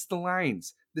traced. It heats the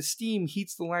lines. The steam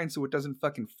heats the lines so it doesn't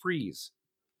fucking freeze.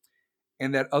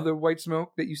 And that other white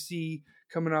smoke that you see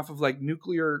coming off of like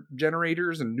nuclear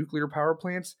generators and nuclear power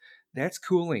plants, that's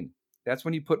cooling. That's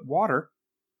when you put water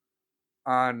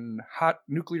on hot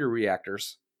nuclear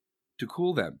reactors to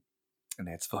cool them. And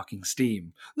that's fucking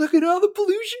steam. Look at all the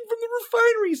pollution from the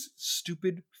refineries.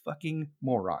 Stupid fucking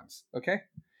morons. Okay?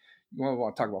 You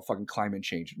want to talk about fucking climate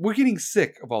change. We're getting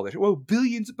sick of all this. Whoa,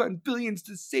 billions upon billions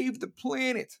to save the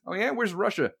planet. Oh yeah? Where's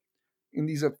Russia in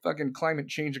these fucking climate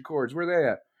change accords? Where are they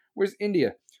at? Where's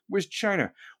India? Where's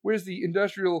China? Where's the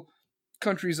industrial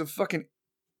countries of fucking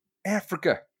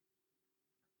Africa?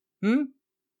 Bueller?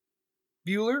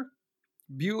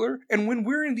 And when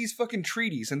we're in these fucking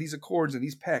treaties and these accords and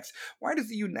these pacts, why does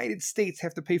the United States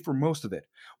have to pay for most of it?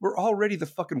 We're already the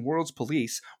fucking world's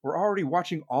police. We're already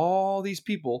watching all these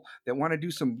people that want to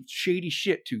do some shady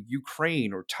shit to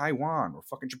Ukraine or Taiwan or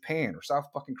fucking Japan or South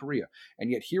fucking Korea.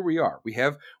 And yet here we are. We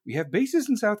have bases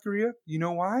in South Korea. You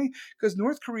know why? Because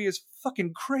North Korea is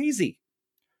fucking crazy.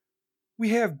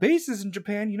 We have bases in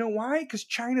Japan. You know why? Because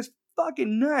China's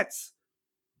fucking nuts.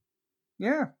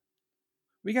 Yeah.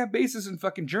 We got bases in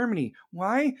fucking Germany.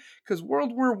 Why? Because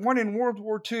World War I and World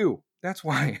War II. That's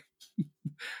why.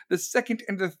 The Second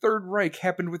and the Third Reich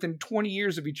happened within 20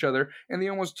 years of each other, and they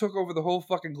almost took over the whole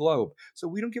fucking globe. So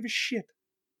we don't give a shit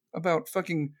about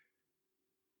fucking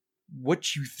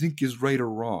what you think is right or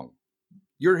wrong.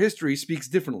 Your history speaks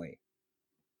differently.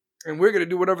 And we're going to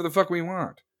do whatever the fuck we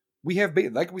want. We have,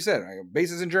 like we said,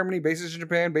 bases in Germany, bases in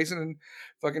Japan, bases in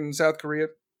fucking South Korea.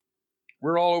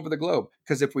 We're all over the globe.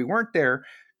 Because if we weren't there,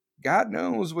 God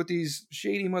knows what these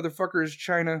shady motherfuckers,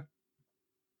 China,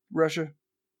 Russia,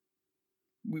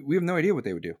 we have no idea what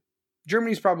they would do.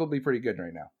 Germany's probably pretty good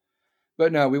right now.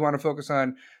 But no, we want to focus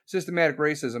on systematic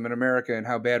racism in America and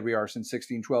how bad we are since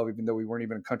 1612, even though we weren't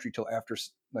even a country till after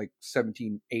like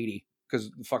 1780 because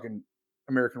of the fucking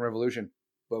American Revolution.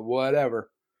 But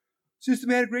whatever.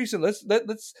 Systematic racism.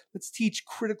 Let's teach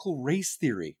critical race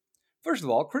theory. First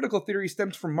of all, critical theory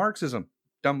stems from Marxism,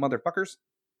 dumb motherfuckers.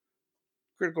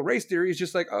 Critical race theory is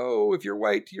just like, oh, if you're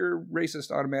white, you're racist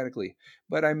automatically.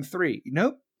 But I'm 3.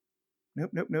 Nope.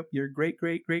 Your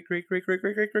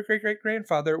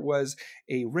great-great-great-great-great-great-great-great-great-great-grandfather was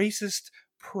a racist,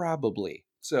 probably.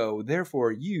 So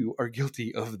therefore, you are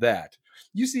guilty of that.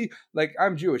 You see, like,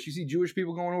 I'm Jewish. You see Jewish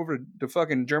people going over to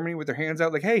fucking Germany with their hands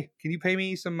out like, hey, can you pay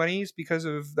me some monies because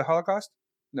of the Holocaust?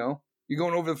 No. You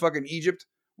going over to fucking Egypt?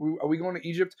 Are we going to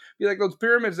Egypt? Be like those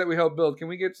pyramids that we helped build. Can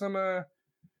we get some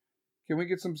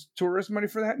tourist money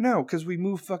for that? No, because we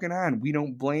move fucking on. We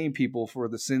don't blame people for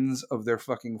the sins of their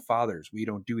fucking fathers. We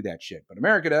don't do that shit. But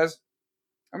America does.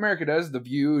 America does. The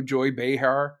View, Joy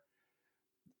Behar.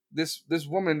 This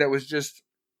woman that was just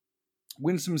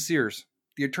Winsome Sears,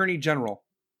 the Attorney General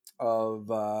of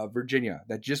Virginia,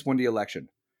 that just won the election.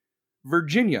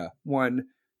 Virginia won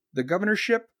the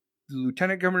governorship, the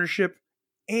lieutenant governorship,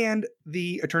 and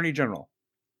the Attorney General.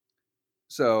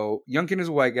 So Youngkin is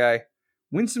a white guy.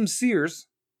 Winsome Sears,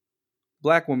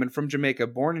 black woman from Jamaica,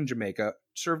 born in Jamaica,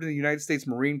 served in the United States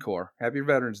Marine Corps. Happy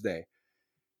Veterans Day.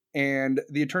 And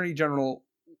the Attorney General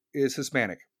is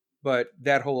Hispanic, but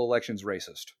that whole election's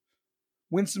racist.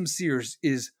 Winsome Sears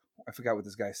is, I forgot what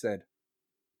this guy said,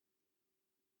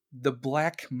 the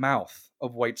black mouth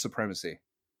of white supremacy.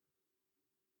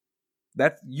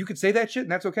 That you could say that shit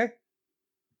and that's okay?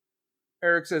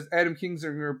 Eric says Adam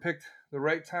Kinzinger picked the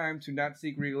right time to not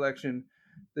seek re-election.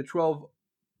 The 12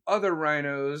 other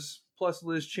rhinos plus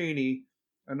Liz Cheney,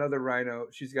 another rhino,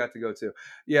 she's got to go too.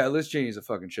 Yeah, Liz Cheney's a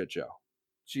fucking shit show.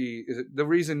 She is the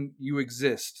reason you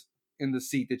exist in the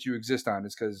seat that you exist on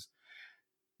is because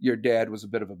your dad was a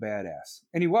bit of a badass.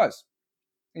 And he was.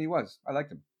 I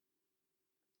liked him.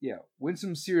 Yeah.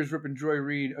 Winsome Sears ripping Joy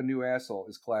Reid a new asshole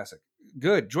is classic.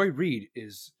 Good. Joy Reid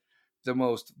is the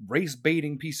most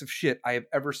race-baiting piece of shit I have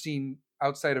ever seen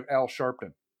outside of Al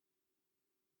Sharpton.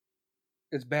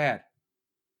 It's bad.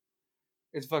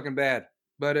 It's fucking bad.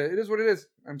 But it is what it is.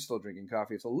 I'm still drinking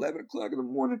coffee. It's 11 o'clock in the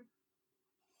morning.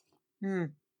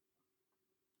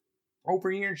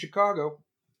 Over here in Chicago.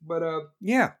 But,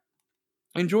 yeah.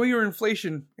 Enjoy your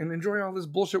inflation and enjoy all this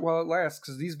bullshit while it lasts,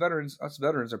 because us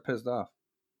veterans are pissed off.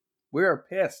 We are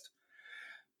pissed.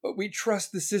 But we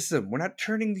trust the system. We're not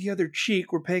turning the other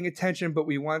cheek. We're paying attention, but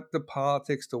we want the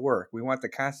politics to work. We want the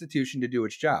Constitution to do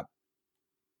its job.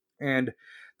 And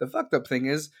the fucked up thing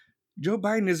is, Joe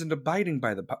Biden isn't abiding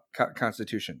by the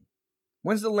Constitution.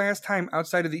 When's the last time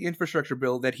outside of the infrastructure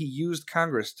bill that he used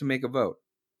Congress to make a vote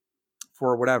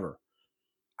for whatever?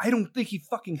 I don't think he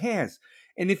fucking has.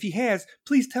 And if he has,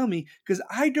 please tell me, because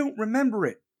I don't remember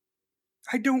it.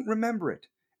 I don't remember it.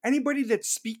 Anybody that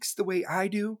speaks the way I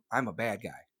do, I'm a bad guy.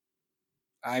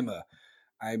 I'm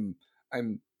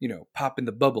popping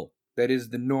the bubble. That is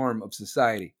the norm of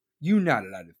society. You're not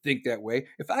allowed to think that way.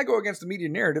 If I go against the media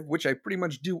narrative, which I pretty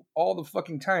much do all the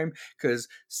fucking time, because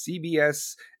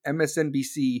CBS,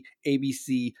 MSNBC,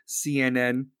 ABC,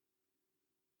 CNN,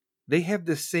 they have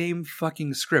the same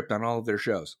fucking script on all of their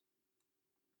shows.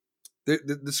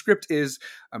 The script is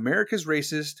America's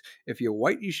racist. If you're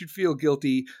white, you should feel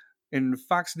guilty. And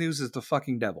Fox News is the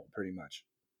fucking devil, pretty much.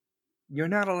 You're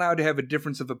not allowed to have a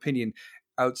difference of opinion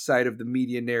outside of the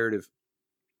media narrative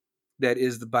that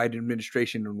is the Biden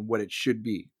administration and what it should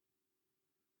be.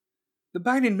 The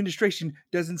Biden administration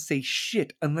doesn't say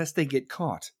shit unless they get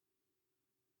caught.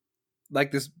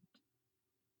 Like this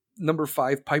number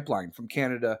 5 pipeline from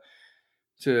Canada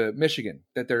to Michigan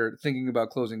that they're thinking about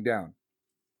closing down.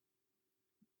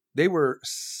 They were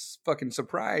fucking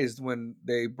surprised when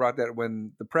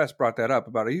when the press brought that up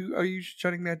about, are you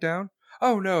shutting that down?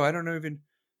 Oh no, I don't know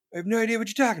I have no idea what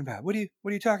you're talking about. What are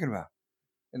you talking about?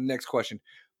 And the next question,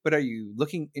 but are you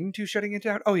looking into shutting it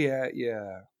down? Oh yeah,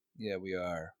 we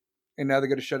are. And now they're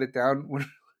going to shut it down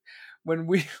when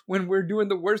we're doing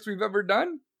the worst we've ever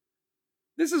done?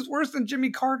 This is worse than Jimmy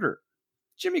Carter.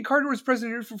 Jimmy Carter was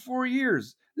president for 4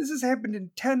 years. This has happened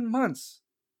in 10 months.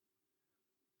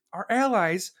 Our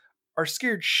allies are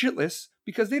scared shitless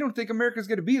because they don't think America's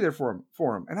going to be there for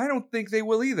them. And I don't think they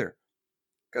will either.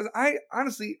 Because I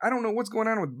don't know what's going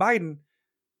on with Biden,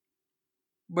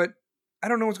 but I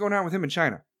don't know what's going on with him in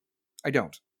China. I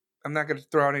don't. I'm not going to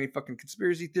throw out any fucking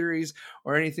conspiracy theories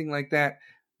or anything like that,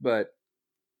 but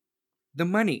the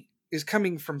money is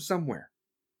coming from somewhere.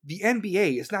 The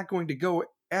NBA is not going to go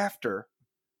after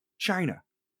China,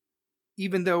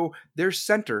 even though their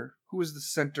center, who is the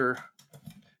center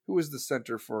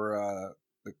for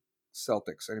the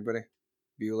Celtics? Anybody?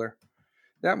 Bueller?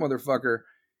 That motherfucker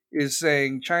is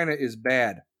saying China is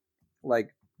bad,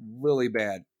 like really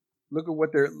bad. Look at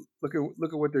what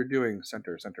they're doing.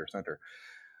 Center.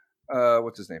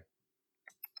 What's his name?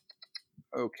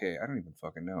 Okay, I don't even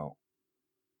fucking know.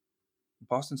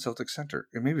 Boston Celtics center.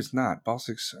 Maybe it's not.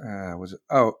 Boston was it?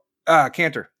 Oh,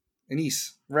 Cantor.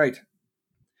 Anis. Right.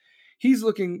 He's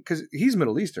looking, because he's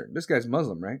Middle Eastern. This guy's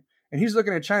Muslim, right? And he's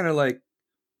looking at China like,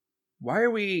 why are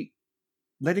we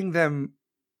letting them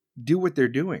do what they're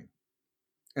doing?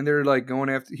 And they're like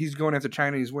he's going after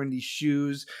China. He's wearing these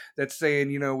shoes that's saying,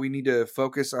 we need to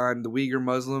focus on the Uyghur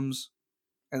Muslims.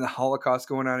 and the Holocaust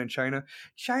going on in China.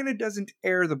 China doesn't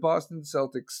air the Boston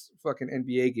Celtics fucking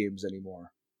NBA games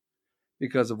anymore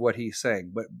because of what he's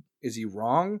saying. But is he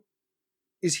wrong?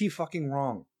 Is he fucking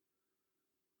wrong?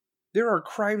 There are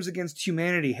crimes against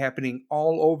humanity happening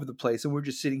all over the place, and we're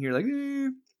just sitting here like,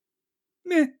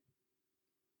 meh.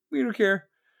 We don't care.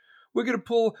 We're gonna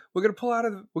pull out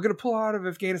of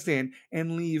Afghanistan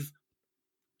and leave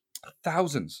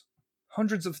thousands,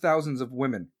 hundreds of thousands of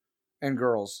women and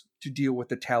girls to deal with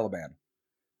the Taliban.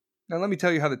 Now let me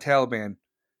tell you how the Taliban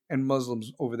and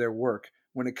Muslims over there work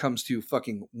when it comes to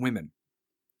fucking women.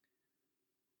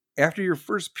 After your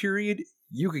first period,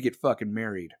 you could get fucking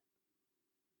married.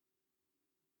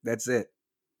 That's it.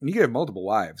 And you can have multiple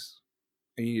wives.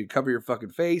 And you need to cover your fucking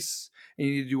face. And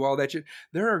you need to do all that shit.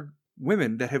 There are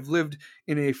women that have lived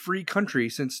in a free country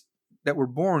since that were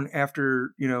born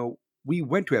after, we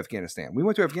went to Afghanistan. We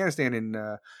went to Afghanistan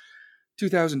in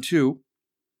 2002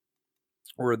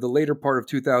 or the later part of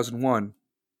 2001.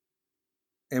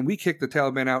 And we kicked the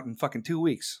Taliban out in fucking 2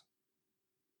 weeks.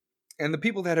 And the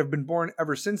people that have been born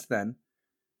ever since then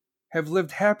have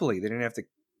lived happily. They didn't have to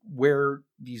wear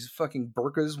these fucking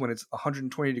burqas when it's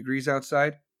 120 degrees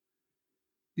outside.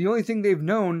 The only thing they've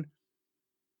known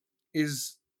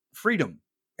is freedom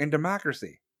and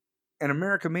democracy. And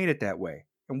America made it that way.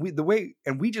 And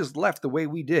we just left the way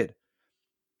we did.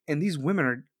 And these women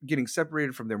are getting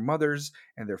separated from their mothers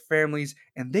and their families,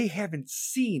 and they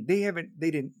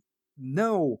didn't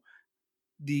know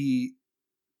the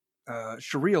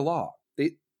Sharia law.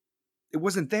 It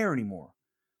wasn't there anymore.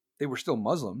 They were still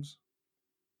Muslims.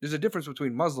 There's a difference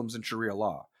between Muslims and Sharia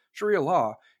law. Sharia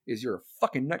law is you're a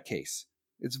fucking nutcase.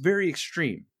 It's very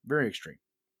extreme. Very extreme.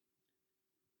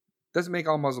 Doesn't make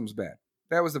all Muslims bad.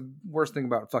 That was the worst thing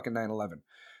about fucking 9/11.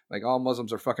 Like, all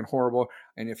Muslims are fucking horrible,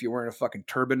 and if you're wearing a fucking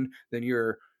turban, then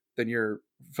you're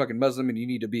fucking Muslim and you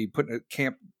need to be put in a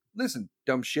camp. Listen,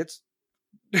 dumb shits.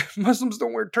 Muslims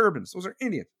don't wear turbans. Those are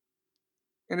Indian.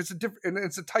 And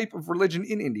it's a type of religion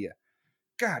in India.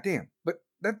 God damn. But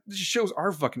that just shows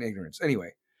our fucking ignorance.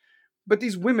 Anyway. But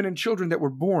these women and children that were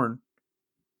born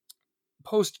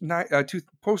post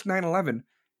 9/11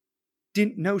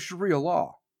 didn't know Sharia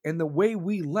law. And the way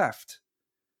we left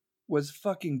was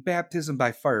fucking baptism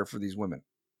by fire for these women.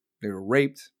 They were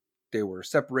raped. They were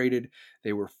separated.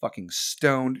 They were fucking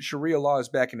stoned. Sharia law is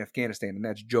back in Afghanistan, and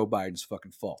that's Joe Biden's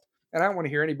fucking fault. And I don't want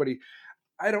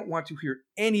to hear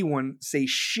anyone say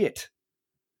shit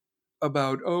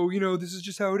about, this is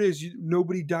just how it is.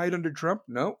 Nobody died under Trump.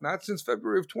 No, not since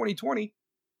February of 2020.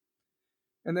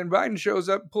 And then Biden shows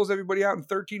up, pulls everybody out, and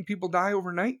 13 people die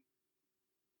overnight.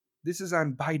 This is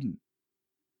on Biden.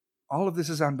 All of this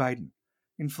is on Biden.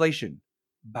 Inflation,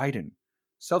 Biden.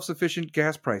 Self-sufficient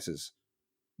gas prices,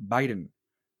 Biden.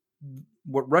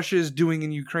 What Russia is doing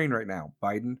in Ukraine right now,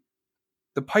 Biden.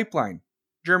 The pipeline,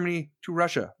 Germany to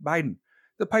Russia, Biden.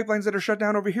 The pipelines that are shut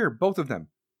down over here, both of them,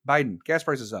 Biden. Gas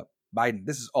prices up, Biden.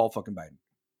 This is all fucking Biden.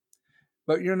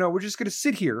 But, we're just going to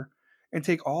sit here and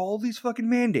take all these fucking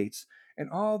mandates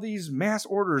and all these mass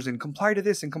orders and comply to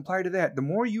this and comply to that. The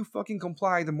more you fucking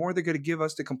comply, the more they're going to give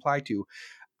us to comply to.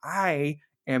 I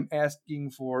am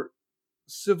asking for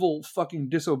civil fucking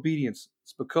disobedience.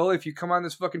 Spicoli, if you come on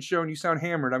this fucking show and you sound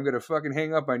hammered, I'm going to fucking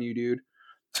hang up on you, dude.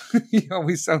 He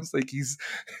always sounds like he's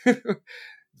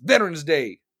Veterans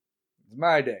Day. It's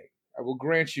my day. I will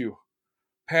grant you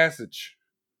passage.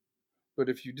 But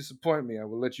if you disappoint me, I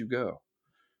will let you go.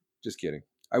 Just kidding.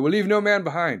 I will leave no man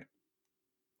behind.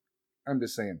 I'm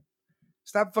just saying.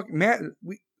 Stop fucking...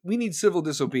 We need civil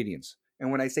disobedience.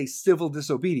 And when I say civil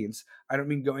disobedience, I don't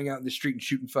mean going out in the street and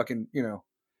shooting fucking,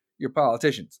 your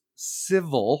politicians.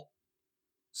 Civil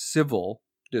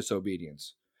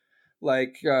disobedience.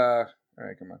 Like, all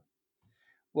right, come on.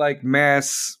 Like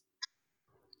mass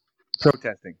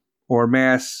protesting or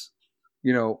mass,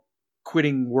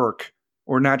 quitting work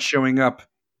or not showing up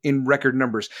in record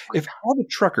numbers. If all the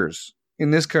truckers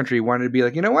in this country wanted to be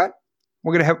like, you know what?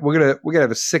 We're gonna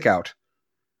have a sick out.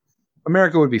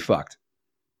 America would be fucked.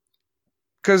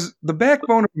 Because the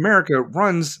backbone of America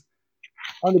runs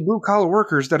on the blue-collar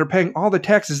workers that are paying all the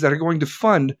taxes that are going to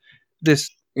fund this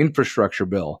infrastructure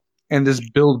bill and this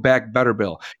Build Back Better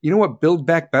bill. You know what Build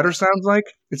Back Better sounds like?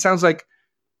 It sounds like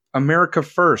America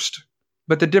First.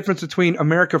 But the difference between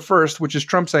America First, which is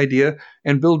Trump's idea,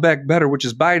 and Build Back Better, which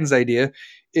is Biden's idea,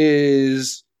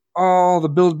 is all the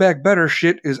Build Back Better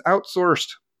shit is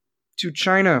outsourced to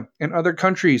China and other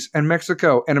countries and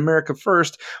Mexico. And America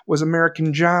First was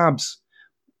American jobs.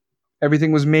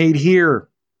 Everything was made here.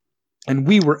 And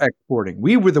we were exporting.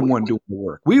 We were the one doing the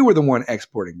work. We were the one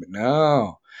exporting. But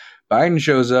no, Biden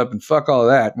shows up and fuck all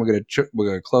that. We're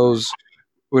gonna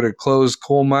close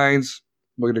coal mines.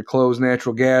 We're going to close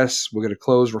natural gas. We're going to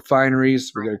close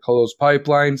refineries. We're going to close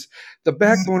pipelines. The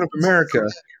backbone of America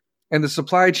and the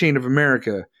supply chain of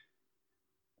America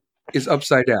is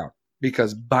upside down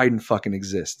because Biden fucking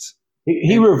exists.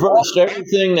 He reversed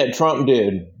everything that Trump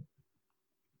did.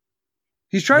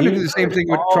 He's trying to do the same thing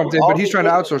what Trump did, but he's trying to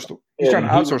outsource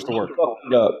the work.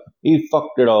 He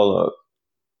fucked it all up.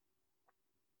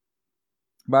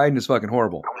 Biden is fucking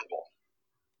horrible.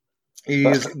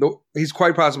 He's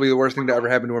quite possibly the worst thing to ever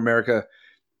happen to America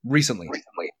recently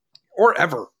or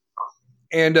ever.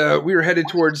 And we are headed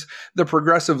towards the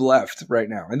progressive left right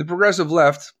now. And the progressive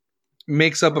left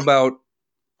makes up about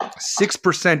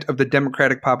 6% of the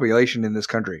Democratic population in this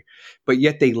country, but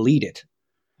yet they lead it.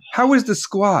 How is the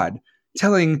Squad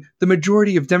telling the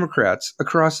majority of Democrats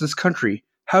across this country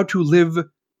how to live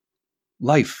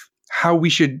life, how we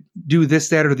should do this,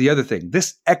 that, or the other thing?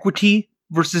 This equity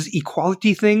versus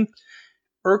equality thing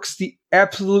irks the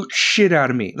absolute shit out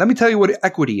of me. Let me tell you what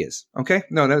equity is, okay?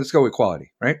 No, let's go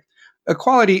equality, right?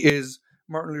 Equality is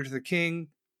Martin Luther King,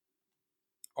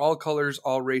 all colors,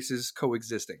 all races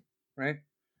coexisting, right?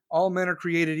 All men are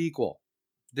created equal.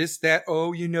 This, that,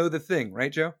 oh, you know the thing,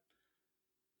 right, Joe?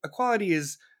 Equality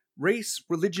is race,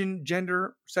 religion,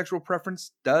 gender, sexual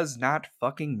preference does not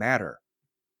fucking matter.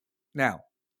 Now,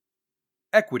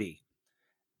 equity.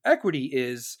 Equity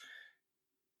is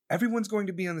everyone's going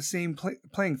to be on the same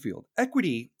playing field.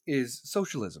 Equity is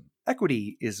socialism.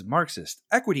 Equity is Marxist.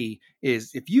 Equity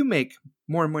is if you make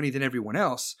more money than everyone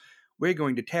else, we're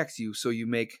going to tax you so you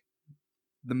make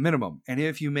the minimum. And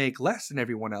if you make less than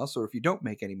everyone else, or if you don't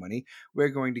make any money, we're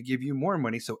going to give you more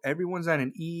money so everyone's on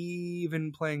an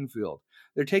even playing field.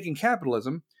 They're taking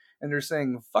capitalism and they're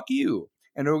saying, fuck you.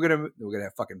 And we're gonna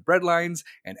have fucking bread lines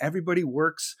and everybody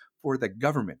works for the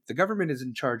government. The government is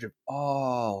in charge of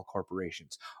all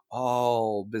corporations,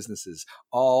 all businesses,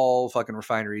 all fucking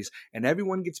refineries, and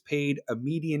everyone gets paid a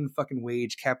median fucking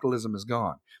wage. Capitalism is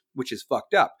gone, which is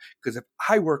fucked up. Because if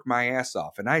I work my ass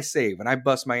off and I save and I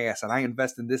bust my ass and I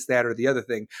invest in this, that, or the other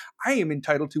thing, I am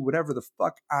entitled to whatever the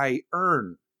fuck I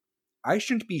earn. I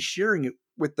shouldn't be sharing it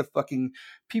with the fucking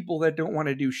people that don't want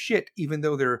to do shit, even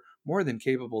though they're more than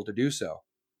capable to do so.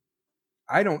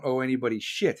 I don't owe anybody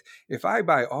shit. If I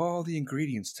buy all the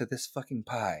ingredients to this fucking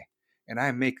pie and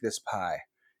I make this pie,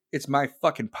 it's my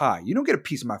fucking pie. You don't get a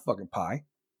piece of my fucking pie,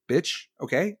 bitch.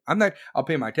 Okay? I'll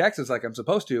pay my taxes like I'm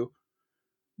supposed to,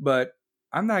 but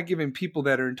I'm not giving people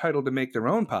that are entitled to make their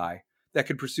own pie, that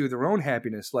could pursue their own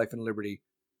happiness, life, and liberty,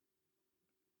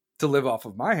 to live off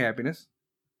of my happiness.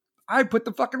 I put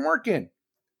the fucking work in.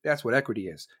 That's what equity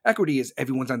is. Equity is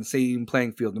everyone's on the same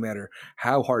playing field, no matter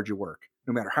how hard you work,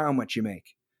 no matter how much you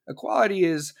make. Equality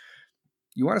is,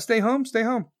 you want to stay home? Stay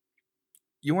home.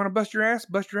 You want to bust your ass?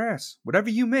 Bust your ass. Whatever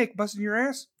you make busting your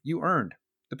ass, you earned.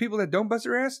 The people that don't bust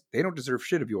their ass, they don't deserve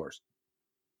shit of yours.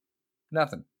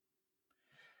 Nothing.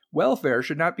 Welfare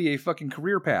should not be a fucking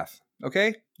career path,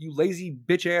 okay? You lazy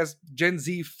bitch-ass Gen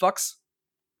Z fucks.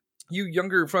 You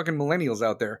younger fucking millennials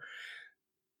out there.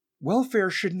 Welfare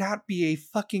should not be a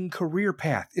fucking career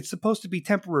path. It's supposed to be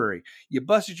temporary. You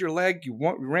busted your leg, you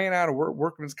ran out of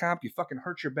workman's comp, you fucking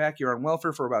hurt your back, you're on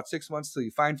welfare for about 6 months till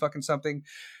you find fucking something,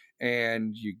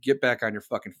 and you get back on your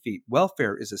fucking feet.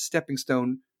 Welfare is a stepping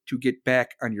stone to get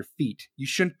back on your feet. You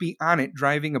shouldn't be on it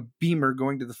driving a Beamer,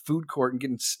 going to the food court and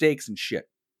getting steaks and shit.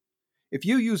 If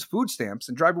you use food stamps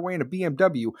and drive away in a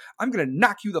BMW, I'm going to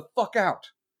knock you the fuck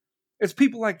out. It's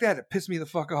people like that piss me the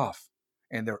fuck off.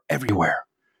 And they're everywhere.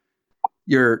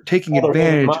 You're taking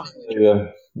advantage.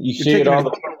 You see it all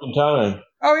the fucking time.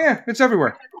 Oh yeah, it's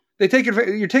everywhere. You're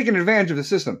taking advantage of the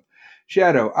system.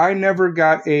 Shadow, I never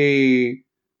got a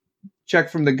check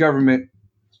from the government.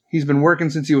 He's been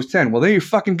working since he was 10. Well, there you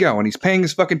fucking go. And he's paying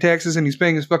his fucking taxes and he's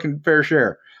paying his fucking fair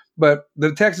share. But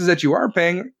the taxes that you are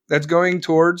paying, that is going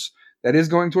towards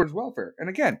welfare. And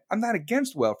again, I'm not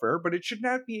against welfare, but it should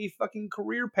not be a fucking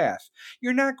career path.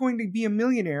 You're not going to be a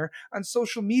millionaire on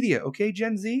social media, okay,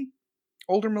 Gen Z?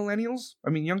 Younger millennials,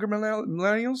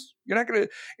 you're not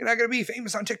gonna be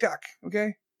famous on TikTok,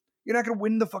 okay? You're not gonna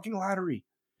win the fucking lottery.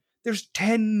 There's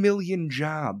 10 million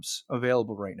jobs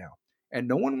available right now, and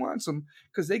no one wants them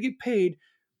because they get paid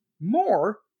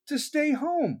more to stay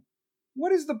home.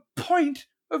 What is the point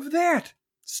of that?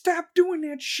 Stop doing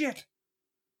that shit.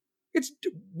 It's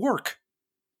work,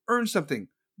 earn something,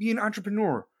 be an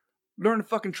entrepreneur, learn a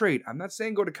fucking trade. I'm not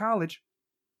saying go to college,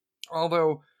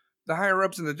 although the higher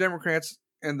ups and the Democrats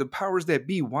and the powers that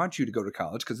be want you to go to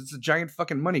college because it's a giant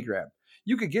fucking money grab.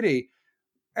 You could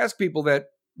ask people that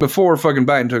before fucking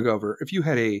Biden took over, if you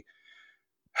had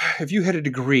a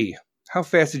degree, how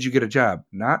fast did you get a job?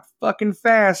 Not fucking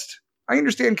fast. I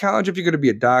understand college if you're going to be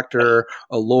a doctor,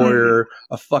 a lawyer,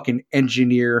 a fucking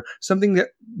engineer, something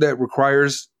that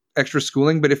requires extra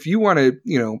schooling. But if you want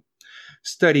to,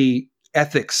 study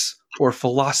ethics or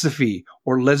philosophy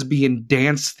or lesbian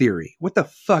dance theory, what the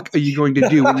fuck are you going to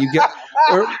do when you get,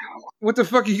 or what the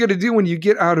fuck are you going to do when you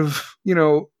get out of,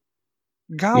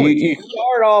 college? You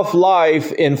start off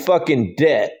life in fucking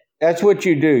debt. That's what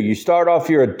you do. You start off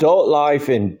your adult life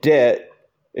in debt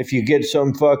if you get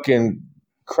some fucking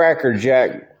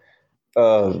crackerjack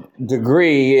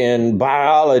degree in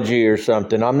biology or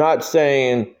something. I'm not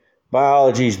saying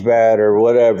biology's bad or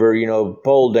whatever,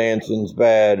 pole dancing's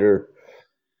bad or,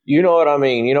 you know what I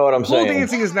mean? You know what I'm saying? Pole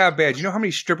dancing is not bad. You know how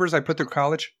many strippers I put through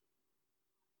college?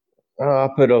 I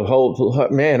put a whole,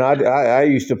 man, I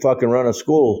used to fucking run a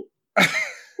school.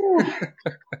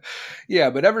 Yeah,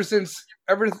 but ever since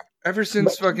fucking,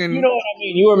 you know what I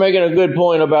mean. You were making a good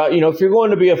point about if you're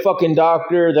going to be a fucking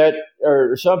doctor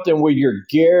or something where you're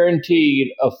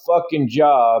guaranteed a fucking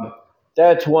job,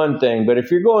 that's one thing. But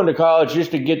if you're going to college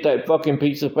just to get that fucking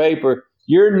piece of paper,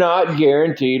 you're not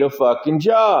guaranteed a fucking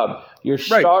job. You're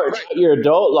starting your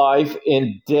adult life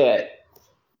in debt.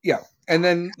 Yeah, and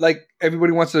then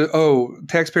everybody wants to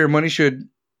taxpayer money should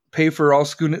pay for all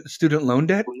student loan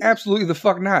debt? Absolutely the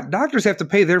fuck not. Doctors have to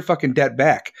pay their fucking debt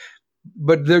back,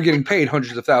 but they're getting paid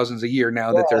hundreds of thousands a year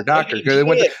now that they're a doctor.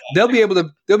 They'll be able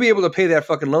to pay that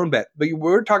fucking loan bet. But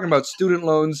we're talking about student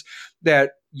loans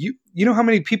that you know how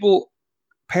many people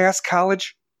pass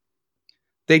college?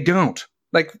 They don't.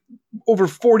 Over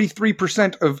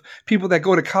 43% of people that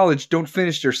go to college don't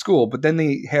finish their school, but then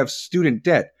they have student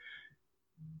debt.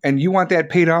 And you want that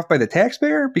paid off by the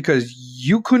taxpayer because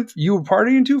you were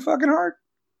partying too fucking hard?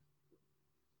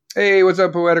 Hey, what's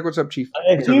up, Poetic? What's up, Chief?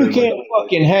 If you can't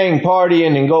fucking hang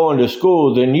partying and going to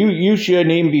school, then you shouldn't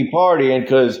even be partying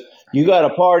because you got to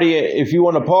party. If you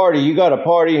want to party, you got to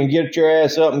party and get your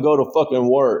ass up and go to fucking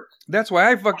work. That's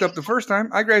why I fucked up the first time.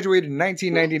 I graduated in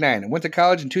 1999 and went to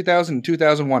college in 2000 and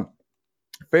 2001.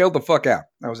 Failed the fuck out.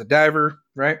 I was a diver,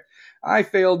 right? I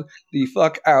failed the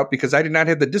fuck out because I did not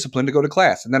have the discipline to go to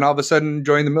class. And then all of a sudden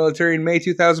joined the military in May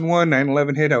 2001.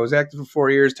 9/11 hit. I was active for 4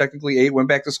 years, technically 8. Went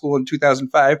back to school in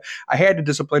 2005. I had the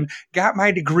discipline, got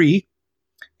my degree.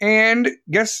 And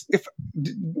guess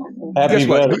Happy Veterans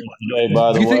Day,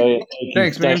 by the way.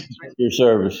 Thanks, man. Thank you for your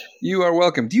service. You are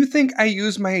welcome. Do you think I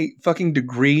use my fucking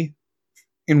degree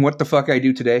in what the fuck I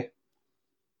do today?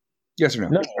 Yes or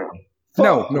no?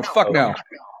 No, fuck no.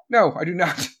 No, I do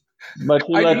not. But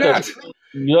I do not.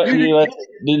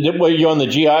 Were you on the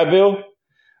GI Bill?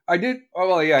 I did. Oh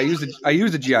well, yeah. I used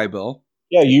the GI Bill.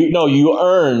 Yeah, you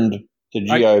earned the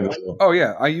GI Bill. Oh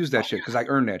yeah, I used that shit because I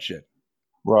earned that shit.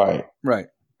 Right.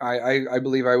 I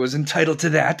believe I was entitled to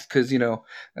that because that's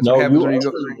what happens when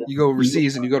you go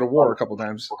overseas and you go to war a couple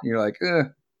times. You're like,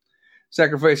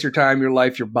 sacrifice your time, your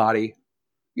life, your body.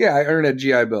 Yeah, I earned that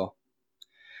GI Bill,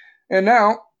 and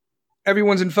now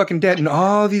everyone's in fucking debt and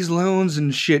all these loans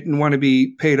and shit and want to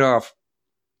be paid off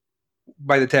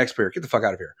by the taxpayer. Get the fuck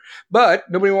out of here. But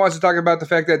nobody wants to talk about the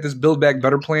fact that this Build Back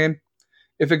Better plan,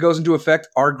 if it goes into effect,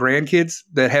 our grandkids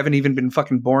that haven't even been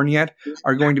fucking born yet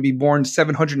are going to be born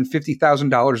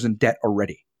 $750,000 in debt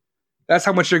already. That's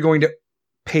how much they're going to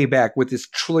pay back with this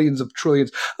trillions of trillions.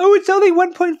 Oh, it's only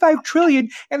 1.5 trillion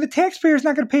and the taxpayer's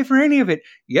not going to pay for any of it.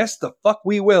 Yes, the fuck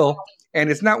we will. And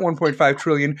it's not 1.5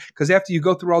 trillion because after you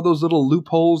go through all those little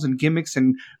loopholes and gimmicks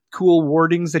and cool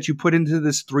wordings that you put into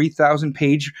this 3,000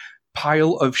 page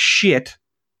pile of shit,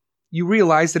 you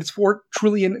realize that it's $4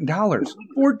 trillion.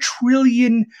 $4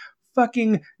 trillion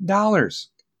fucking dollars.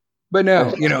 But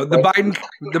no,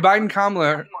 the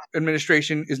Biden-Kamala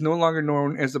administration is no longer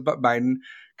known as the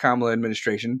Biden-Kamala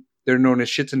administration. They're known as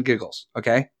shits and giggles.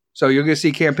 Okay. So you're going to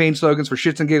see campaign slogans for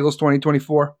shits and giggles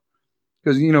 2024.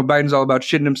 Because, Biden's all about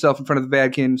shitting himself in front of the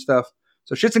Vatican and stuff.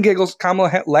 So shits and giggles.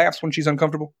 Kamala laughs when she's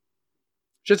uncomfortable.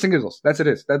 Shits and giggles. That's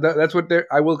it. That's what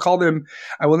I will call them.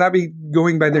 I will not be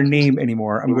going by their name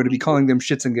anymore. I'm going to be calling them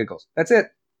shits and giggles. That's it.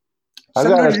 I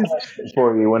got a question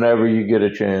for you whenever you get a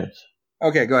chance.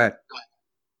 Okay, go ahead.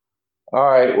 All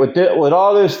right. With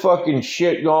all this fucking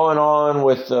shit going on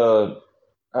with the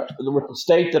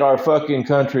state that our fucking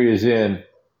country is in,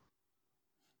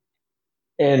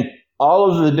 and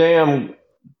all of the damn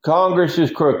Congress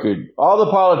is crooked. All the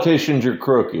politicians are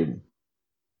crooked.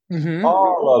 Mm-hmm.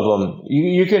 All of them.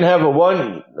 You can have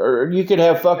you could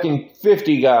have fucking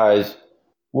 50 guys,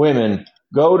 women,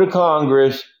 go to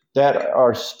Congress that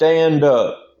are stand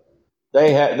up.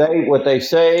 What they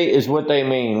say is what they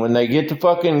mean. When they get to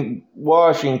fucking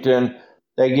Washington,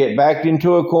 they get backed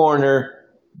into a corner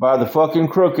by the fucking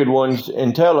crooked ones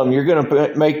and tell them you're going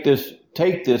to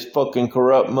take this fucking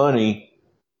corrupt money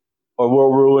or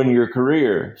we'll ruin your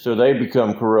career. So they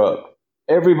become corrupt.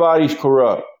 Everybody's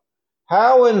corrupt.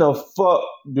 How in the fuck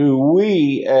do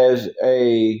we as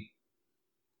a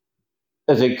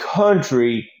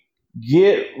country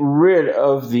get rid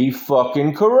of the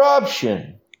fucking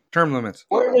corruption? Term limits.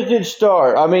 Where does it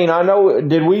start? I mean, I know.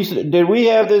 Did we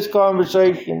have this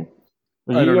conversation?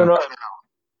 I don't know.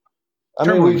 I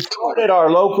mean, we started at our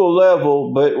local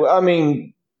level, but I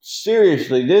mean,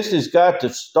 seriously, this has got to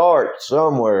start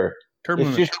somewhere.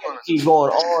 It's just going to keep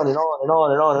going on and on and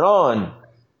on and on and on.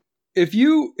 If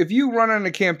you run on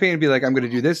a campaign and be like, I'm going to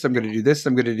do this, I'm going to do this,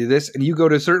 I'm going to do this, and you go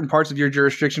to certain parts of your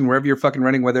jurisdiction, wherever you're fucking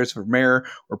running, whether it's for mayor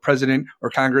or president or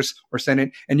Congress or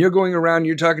Senate, and you're going around and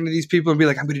you're talking to these people and be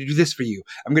like, I'm going to do this for you,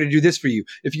 I'm going to do this for you.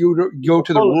 If you go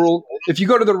to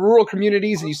the rural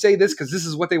communities and you say this because this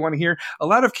is what they want to hear, a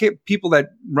lot of people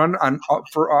that run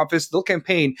for office, they'll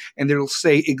campaign and they'll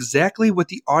say exactly what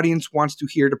the audience wants to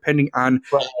hear depending on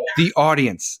the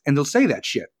audience, and they'll say that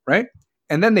shit, right?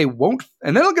 And then they won't,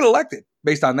 and then they'll get elected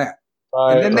based on that.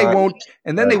 And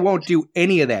then they won't do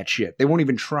any of that shit. They won't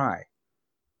even try.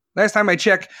 Last time I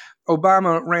checked,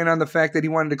 Obama ran on the fact that he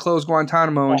wanted to close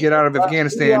Guantanamo and get out of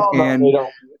Afghanistan,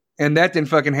 and that didn't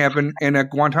fucking happen. And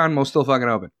Guantanamo's still fucking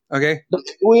open. Okay,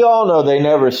 we all know they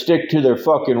never stick to their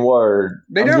fucking word.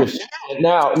 They don't.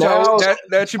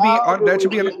 That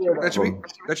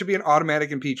should be an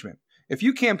automatic impeachment. If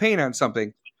you campaign on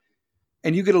something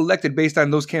and you get elected based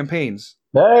on those campaigns,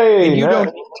 and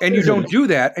you don't do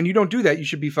that, you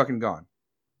should be fucking gone.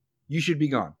 You should be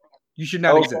gone. You should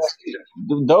not exist.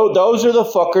 Those are the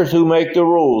fuckers who make the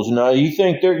rules. Now, you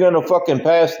think they're going to fucking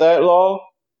pass that law?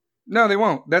 No, they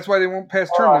won't. That's why they won't pass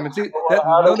term limits.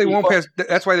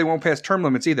 That's why they won't pass term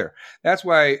limits either. That's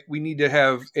why we need to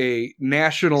have a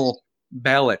national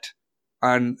ballot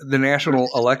on the national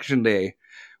election day,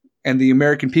 and the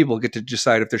American people get to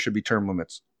decide if there should be term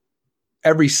limits.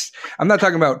 I'm not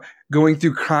talking about going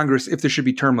through Congress if there should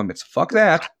be term limits. Fuck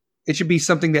that. It should be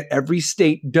something that every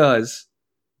state does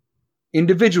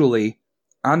individually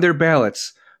on their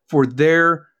ballots for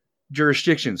their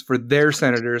jurisdictions, for their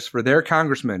senators, for their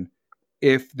congressmen,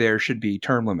 if there should be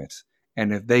term limits.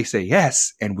 And if they say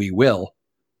yes, and we will,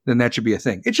 then that should be a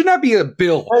thing. It should not be a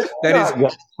bill that is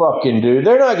fucking dude.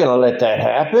 They're not going to let that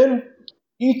happen.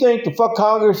 You think the fuck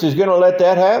Congress is going to let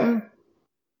that happen?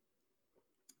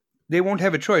 They won't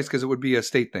have a choice because it would be a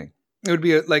state thing. It would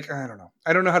be I don't know.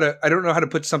 I don't know how to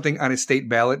put something on a state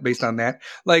ballot based on that.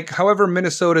 Like, however,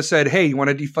 Minnesota said, "Hey, you want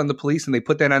to defund the police?" and they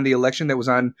put that on the election that was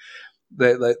on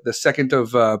the 2nd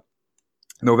of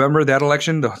November. That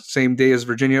election, the same day as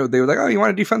Virginia, they were like, "Oh, you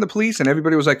want to defund the police?" and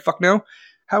everybody was like, "Fuck no."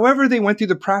 However, they went through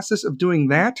the process of doing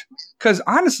that because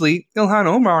honestly, Ilhan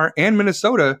Omar and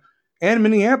Minnesota and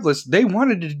Minneapolis, they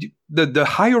wanted to the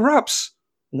higher ups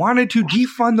wanted to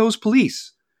defund those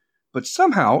police. But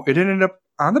somehow it ended up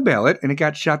on the ballot and it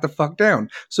got shot the fuck down.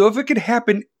 So if it could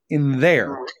happen in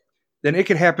there, then it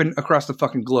could happen across the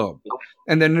fucking globe.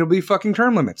 And then it'll be fucking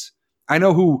term limits. I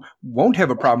know who won't have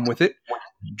a problem with it.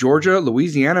 Georgia,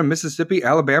 Louisiana, Mississippi,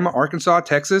 Alabama, Arkansas,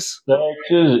 Texas. Here.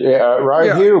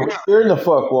 We're in the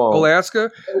fuck wall. Alaska.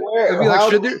 It'll be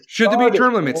like, should there be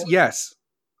term limits? Yes.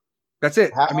 That's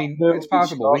it. I mean, it's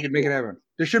possible. We can make it happen.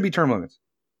 There should be term limits.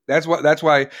 That's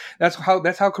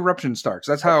how corruption starts.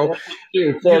 That's how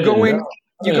you go in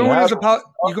as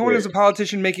a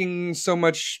politician making so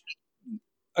much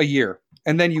a year,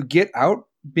 and then you get out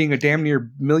being a damn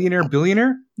near millionaire,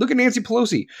 billionaire. Look at Nancy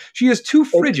Pelosi. She has 2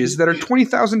 fridges that are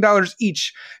 $20,000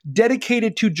 each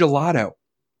dedicated to gelato.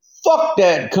 Fuck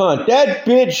that cunt. That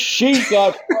bitch, she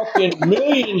got fucking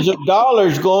millions of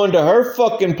dollars going to her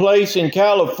fucking place in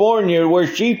California where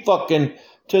she fucking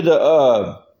to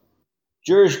the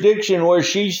jurisdiction where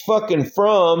she's fucking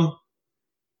from,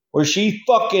 where she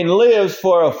fucking lives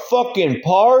for a fucking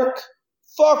park.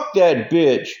 Fuck that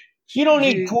bitch. You don't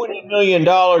need $20 million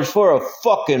for a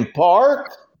fucking park.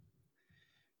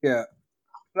 Yeah.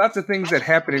 Lots of things that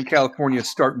happen in California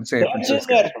start in San Francisco. That's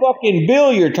in that fucking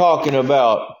bill you're talking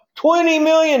about. $20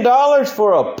 million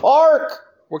for a park?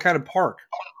 What kind of park?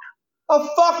 A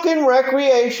fucking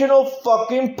recreational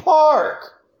fucking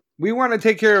park. We want to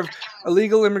take care of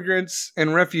illegal immigrants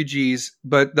and refugees,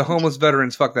 but the homeless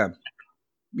veterans, fuck them.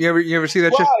 You ever see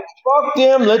that shit? Fuck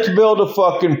them. Let's build a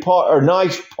fucking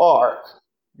nice park.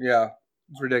 Yeah,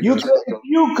 it's ridiculous.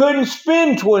 You couldn't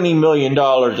spend $20 million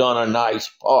on a nice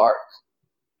park.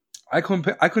 I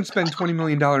couldn't spend $20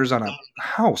 million on a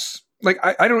house. Like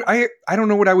I don't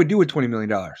know what I would do with $20 million.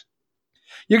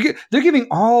 They're giving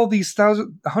all these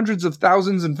hundreds of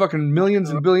thousands and fucking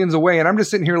millions and billions away, and I'm just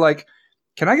sitting here like,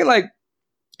 can I get like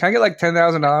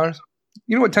 $10,000?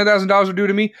 You know what $10,000 would do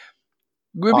to me?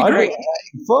 would be great.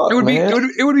 Fuck,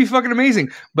 it would be fucking amazing.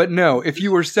 But no, if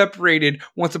you were separated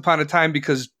once upon a time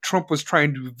because Trump was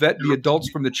trying to vet the adults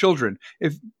from the children,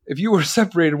 if you were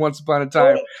separated once upon a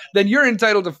time, then you're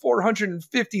entitled to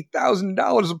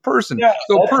 $450,000 a person. Yeah,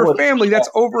 so per family, that's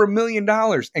over $1 million.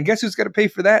 And guess who's got to pay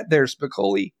for that? There,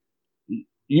 Spicoli.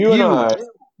 You and I.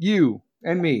 You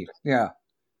and me. Yeah,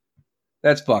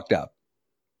 that's fucked up.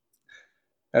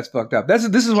 That's fucked up. This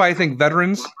is why I think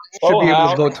veterans should be able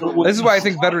to vote. This is why I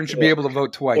think veterans should be able to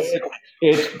vote twice.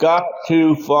 It's got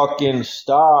to fucking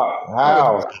stop.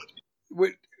 How?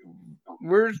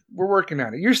 We're working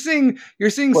on it. You're seeing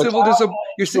civil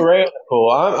disobedience.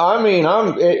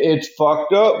 It's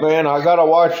fucked up, man. I gotta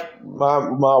watch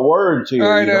my words here.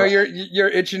 I know you're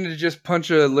itching to just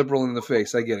punch a liberal in the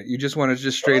face. I get it. You just want to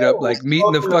just straight up like meet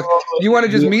in the fuck. You want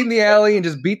to just meet in the alley and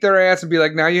just beat their ass and be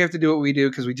like, now you have to do what we do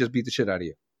because we just beat the shit out of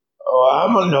you. Oh,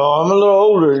 I'm a little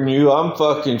older than you. I'm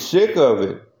fucking sick of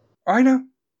it. I know.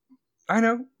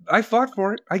 I fought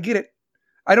for it. I get it.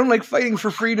 I don't like fighting for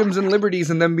freedoms and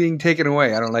liberties and them being taken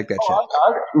away. I don't like that shit.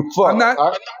 I'm not.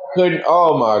 I couldn't.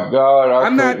 Oh my god.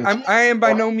 I am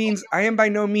by no means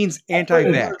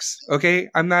anti-vax. Okay,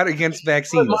 I'm not against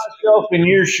vaccines. Put myself in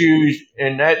your shoes,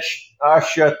 and I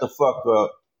shut the fuck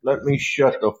up. Let me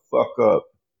shut the fuck up.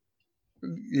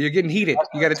 You're getting heated.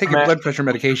 You got to take your blood pressure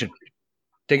medication.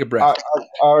 Take a breath. I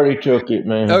already took it,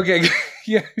 man. Okay.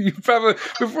 Yeah, you probably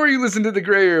before you listen to the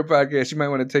Gray Area podcast, you might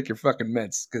want to take your fucking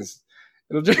meds because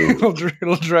it'll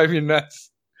drive you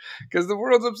nuts. Because the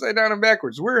world's upside down and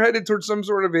backwards. We're headed towards some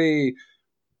sort of a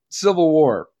civil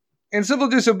war. And civil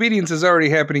disobedience is already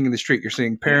happening in the street. You're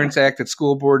seeing parents act at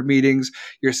school board meetings.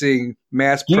 You're seeing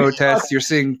mass protests. You're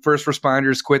seeing first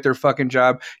responders quit their fucking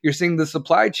job. You're seeing the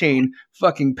supply chain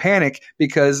fucking panic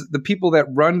because the people that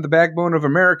run the backbone of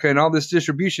America and all this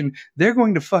distribution, they're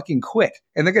going to fucking quit.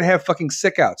 And they're going to have fucking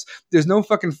sick outs. There's no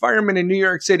fucking firemen in New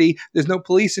York City. There's no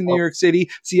police in New York City.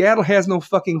 Seattle has no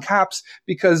fucking cops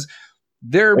because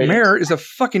their mayor is a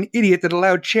fucking idiot that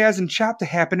allowed Chaz and Chop to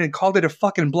happen and called it a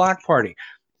fucking block party.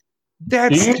 Do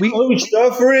you know who's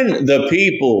suffering? The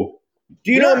people.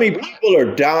 Do you know how many people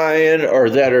are dying or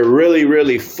that are really,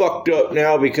 really fucked up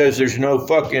now because there's no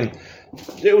fucking...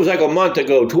 It was like a month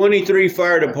ago, 23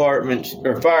 fire departments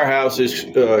or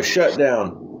firehouses shut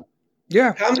down.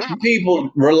 Yeah. How many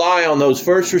people rely on those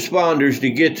first responders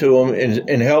to get to them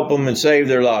and help them and save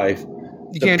their life?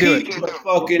 You can't do it. Are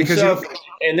fucking suffering,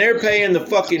 and they're paying the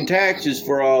fucking taxes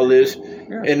for all this.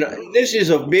 Yeah. And this is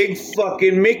a big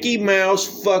fucking Mickey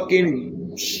Mouse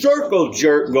fucking circle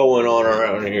jerk going on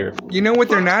around here. You know what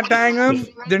they're not dying of?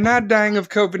 They're not dying of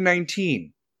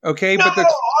COVID-19. Okay? No, but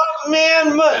they're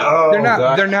not.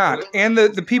 God. They're not. And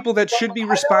the people that should be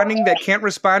responding that can't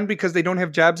respond because they don't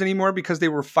have jobs anymore because they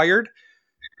were fired.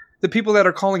 The people that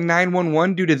are calling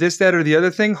 911 due to this, that, or the other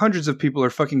thing, hundreds of people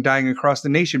are fucking dying across the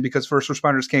nation because first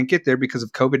responders can't get there because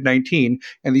of COVID-19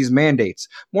 and these mandates.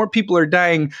 More people are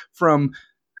dying from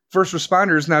first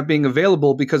responders not being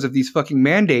available because of these fucking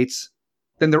mandates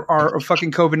than there are of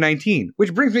fucking COVID-19.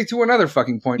 Which brings me to another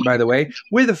fucking point, by the way.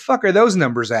 Where the fuck are those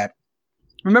numbers at?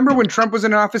 Remember when Trump was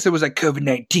in office, it was like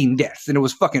COVID-19 deaths, and it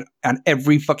was fucking on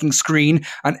every fucking screen,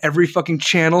 on every fucking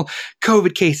channel.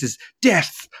 COVID cases,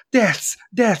 deaths,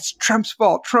 Trump's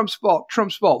fault.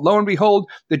 Lo and behold,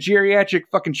 the geriatric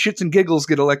fucking shits and giggles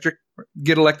get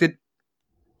elected.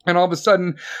 And all of a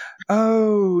sudden,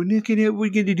 oh, look at it,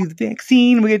 we're going to do the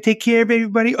vaccine. We're going to take care of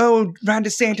everybody. Oh, Ron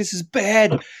DeSantis is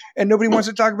bad. And nobody wants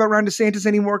to talk about Ron DeSantis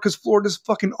anymore because Florida's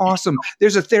fucking awesome.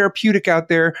 There's a therapeutic out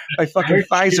there by fucking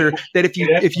Pfizer that if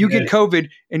you get COVID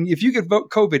and if you get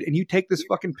COVID and you take this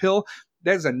fucking pill,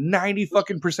 there's a 90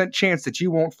 fucking % chance that you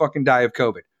won't fucking die of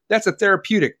COVID. That's a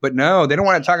therapeutic, but no, they don't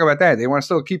want to talk about that. They want to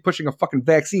still keep pushing a fucking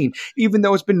vaccine. Even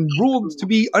though it's been ruled to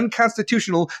be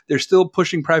unconstitutional, they're still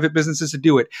pushing private businesses to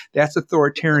do it. That's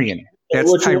authoritarian.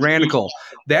 That's tyrannical.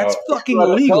 That's fucking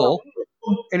illegal,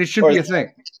 and it should be a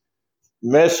thing.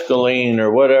 Mescaline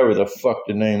or whatever the fuck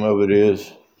the name of it is.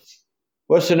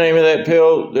 What's the name of that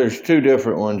pill? There's two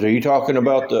different ones. Are you talking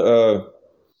about the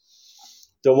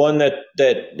one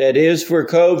that is for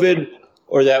COVID?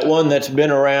 Or that one that's been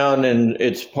around and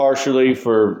it's partially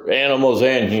for animals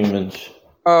and humans.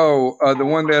 Oh, the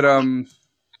one that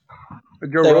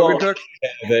Joe Rogan took?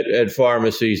 At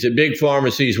pharmacies. The big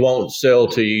pharmacies won't sell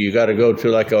to you. You got to go to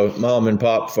like a mom and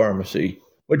pop pharmacy.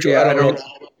 Which I don't know what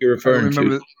you're referring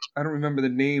to. I don't remember the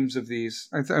names of these.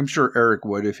 I'm sure Eric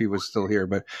would if he was still here,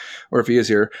 or if he is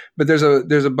here. But there's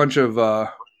a bunch of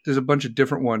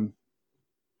different one.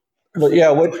 Well,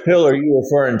 yeah, which pill are you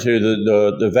referring to?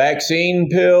 The vaccine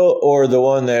pill or the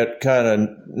one that kind of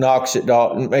knocks it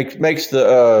out and makes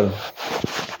the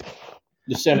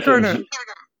The symptoms.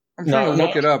 I'm trying to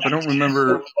look it up. I don't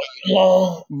remember.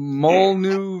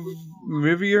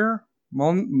 Molnupiravir?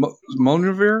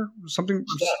 Molnupiravir? Something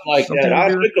like that. I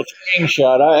took a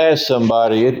screenshot. I asked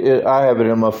somebody. I have it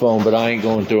on my phone, but I ain't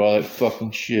going through all that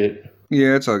fucking shit.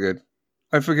 Yeah, it's all good.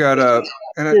 I forgot.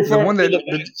 The one that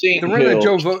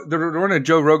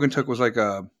Joe Rogan took was like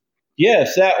a.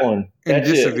 Yes, that one.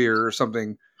 Indicivir or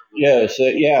something. Yes,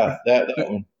 that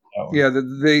one. Yeah,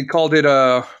 they called it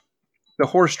the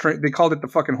horse. They called it the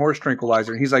fucking horse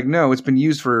tranquilizer. And he's like, no, it's been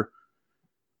used for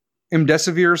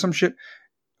Imdesivir or some shit.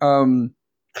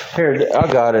 Here,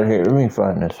 I got it here. Let me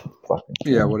find this fucking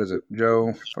thing. Yeah, what is it?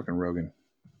 Joe fucking Rogan.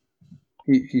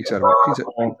 He said it. He said,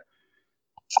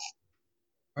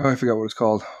 I forgot what it's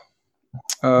called.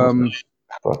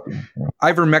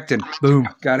 Ivermectin. Boom.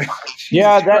 Got it.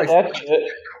 Yeah, that's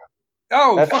it.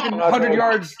 Oh, that's fucking 100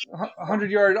 yards.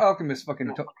 100-yard alchemist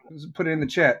fucking put it in the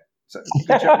chat.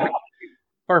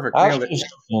 Perfect. Nailed it.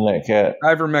 That cat.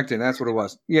 Ivermectin. That's what it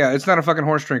was. Yeah, it's not a fucking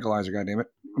horse tranquilizer, goddammit.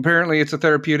 Apparently, it's a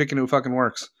therapeutic and it fucking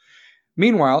works.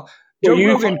 Meanwhile, Joe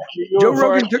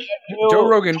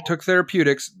Rogan took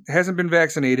therapeutics, hasn't been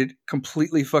vaccinated,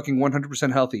 completely fucking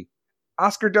 100% healthy.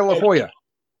 Oscar De La Hoya,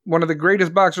 one of the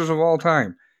greatest boxers of all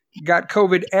time, got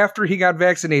COVID after he got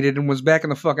vaccinated and was back in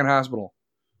the fucking hospital.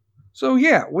 So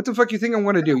yeah, what the fuck you think I'm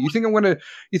going to do? You think I'm going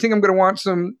to want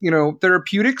some,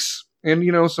 therapeutics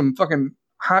and, some fucking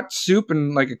hot soup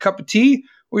and like a cup of tea?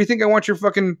 Or you think I want your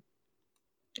fucking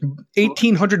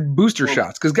 1,800 booster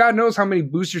shots? Because God knows how many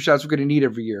booster shots we're going to need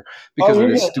every year because of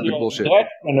this stupid bullshit. That's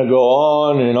going to go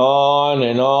on and on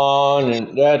and on,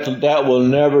 and that will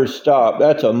never stop.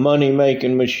 That's a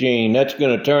money-making machine. That's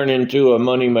going to turn into a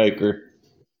moneymaker.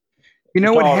 You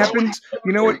know what happens?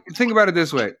 You know what? Think about it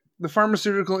this way. The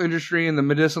pharmaceutical industry and the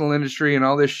medicinal industry and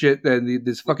all this shit,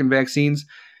 these fucking vaccines,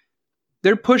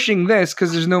 they're pushing this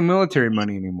because there's no military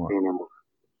money anymore.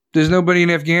 There's nobody in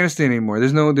Afghanistan anymore.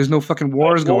 There's no fucking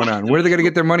wars going on. Where are they going to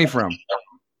get their money from?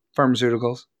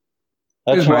 Pharmaceuticals.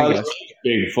 That's why it's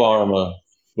big pharma.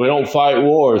 We don't fight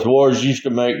wars. Wars used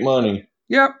to make money.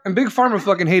 Yeah, and big pharma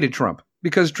fucking hated Trump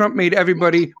because Trump made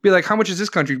everybody be like, how much is this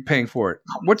country paying for it?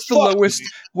 What's the lowest?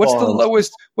 What's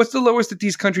the lowest that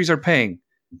these countries are paying?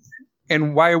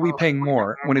 And why are we paying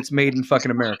more when it's made in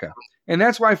fucking America? And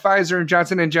that's why Pfizer and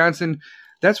Johnson & Johnson,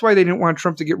 that's why they didn't want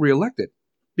Trump to get reelected.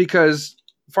 Because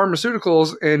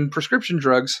pharmaceuticals and prescription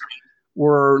drugs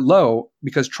were low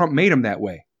because Trump made them that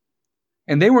way.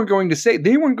 And they weren't going to say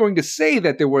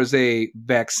that there was a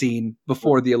vaccine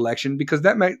before the election because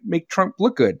that might make Trump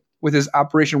look good with his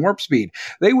Operation Warp Speed.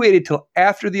 They waited till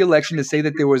after the election to say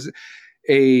that there was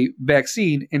a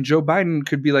vaccine, and Joe Biden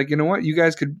could be like, you know what, you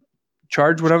guys could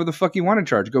charge whatever the fuck you want to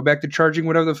charge. Go back to charging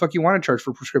whatever the fuck you want to charge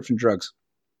for prescription drugs.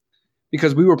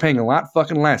 Because we were paying a lot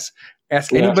fucking less.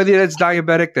 Ask anybody that's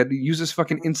diabetic, that uses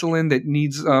fucking insulin, that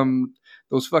needs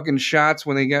those fucking shots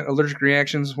when they get allergic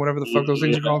reactions, whatever the fuck those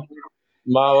things are called.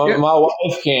 My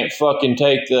wife can't fucking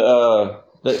take she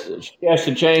has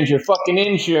to change her fucking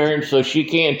insurance, so she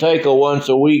can't take a once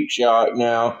a week shot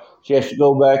now. She has to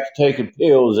go back to taking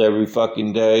pills every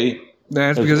fucking day.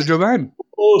 That's because of Joe Biden.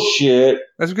 Bullshit.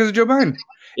 That's because of Joe Biden.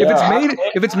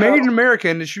 If it's made in America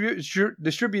and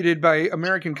distributed by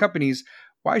American companies,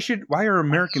 why are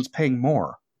Americans paying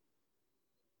more?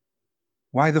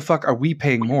 Why the fuck are we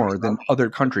paying more than other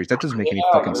countries? That doesn't make any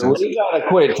fucking sense. We gotta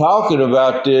quit talking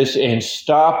about this and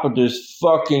stop this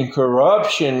fucking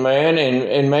corruption, man,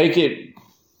 and make it.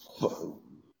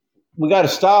 We gotta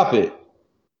stop it.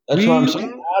 That's what I'm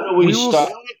saying. How do we stop?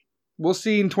 We'll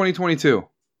see in 2022.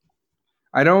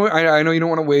 I know you don't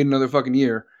want to wait another fucking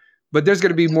year, but there's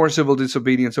going to be more civil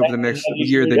disobedience over the next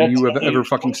year than you have ever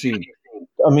fucking seen.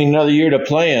 I mean, another year to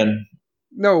plan.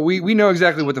 No, we know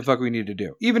exactly what the fuck we need to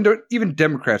do. Even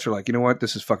Democrats are like, you know what,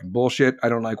 this is fucking bullshit. I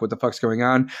don't like what the fuck's going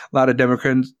on. A lot of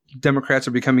Democrats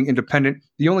are becoming independent.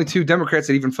 The only two Democrats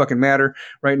that even fucking matter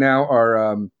right now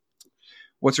are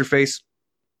what's her face?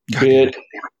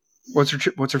 What's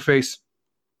her face?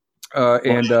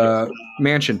 And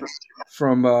Manchin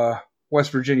from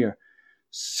West Virginia.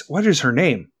 What is her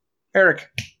name? Eric,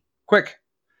 quick.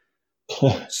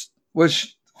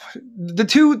 The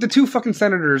two fucking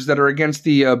senators that are against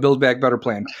the Build Back Better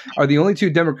plan are the only two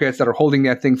Democrats that are holding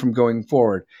that thing from going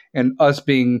forward, and us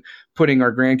putting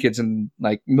our grandkids in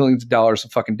like millions of dollars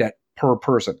of fucking debt per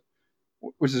person,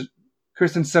 which is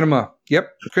Kristen Sinema. Yep,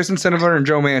 Kristen Sinema and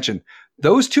Joe Manchin.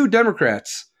 Those two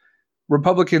Democrats,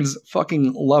 Republicans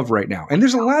fucking love right now. And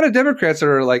there's a lot of Democrats that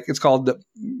are like,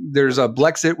 there's a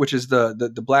Blexit, which is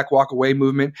the Black Walk Away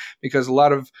movement, because a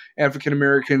lot of African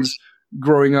Americans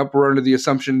growing up were under the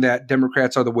assumption that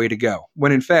Democrats are the way to go,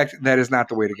 when in fact that is not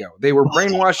the way to go. They were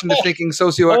brainwashed into thinking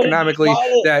socioeconomically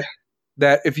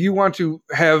that if you want to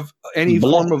have any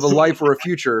form of a life or a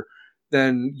future,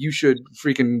 then you should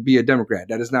freaking be a Democrat.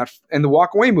 That is not, and the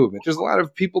walk away movement. There's a lot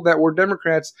of people that were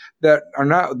Democrats that are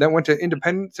not, that went to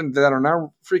independents and that are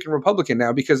now freaking Republican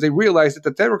now because they realized that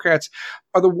the Democrats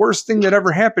are the worst thing that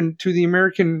ever happened to the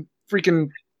American freaking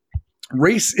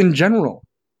race in general.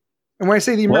 And when I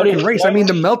say the American race, I mean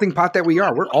the melting pot that we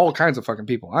are. We're all kinds of fucking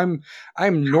people. I'm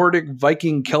Nordic,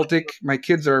 Viking, Celtic. My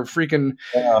kids are freaking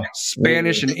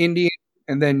Spanish and Indian.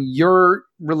 And then you're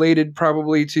related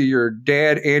probably to your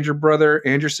dad and your brother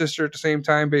and your sister at the same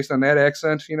time based on that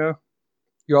accent, you know?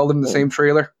 You all live in the same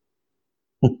trailer.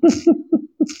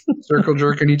 Circle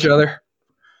jerking each other.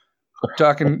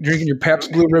 Drinking your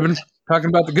Pabst Blue Ribbon. Talking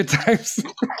about the good times.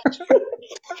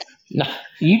 Nah,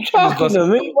 you talking to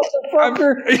me,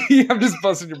 motherfucker? I'm just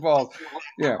busting your balls.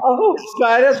 Yeah. Oh,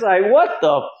 Sky, that's like, what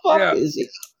the fuck is it?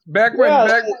 Back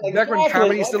when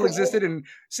comedy still existed, and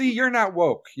see, you're not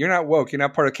woke. You're not woke. You're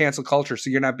not part of cancel culture, so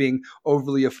you're not being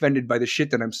overly offended by the shit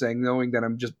that I'm saying, knowing that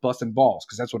I'm just busting balls,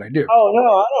 because that's what I do. Oh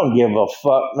no, I don't give a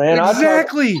fuck, man.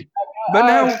 Exactly. But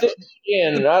now,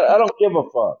 I don't give a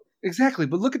fuck. Exactly.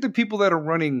 But look at the people that are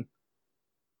running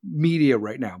media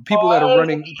right now. People that are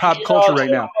running pop culture right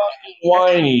now.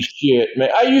 Whiny shit, man.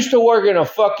 I used to work in a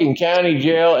fucking county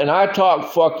jail, and I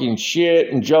talk fucking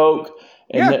shit and joke.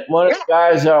 And one of the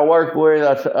guys that I work with,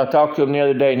 I talked to him the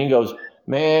other day, and he goes,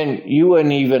 "Man, you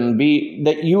wouldn't even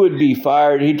you would be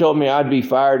fired." He told me I'd be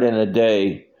fired in a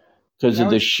day because of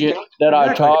the shit that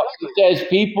I talk. He says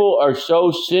people are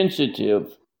so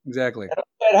sensitive. Exactly.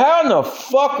 And how in the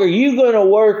fuck are you going to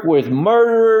work with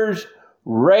murderers,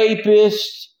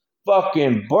 rapists,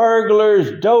 fucking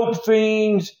burglars, dope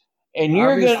fiends, and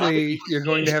you're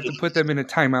going to have to put them in a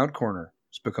timeout corner,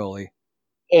 Spicoli.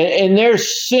 And they're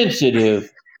sensitive.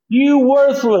 You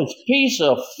worthless piece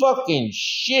of fucking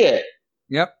shit.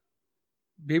 Yep.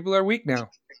 People are weak now.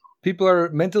 People are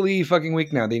mentally fucking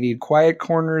weak now. They need quiet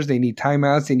corners. They need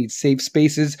timeouts. They need safe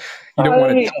spaces. You don't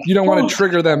want to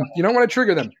trigger them. You don't want to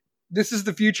trigger them. This is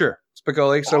the future,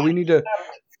 Spicoli. So we need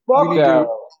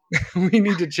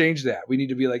to change that. We need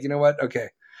to be like, you know what? Okay.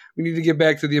 We need to get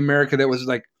back to the America that was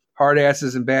like hard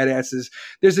asses and bad asses.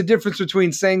 There's a difference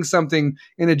between saying something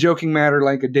in a joking manner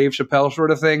like a Dave Chappelle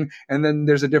sort of thing, and then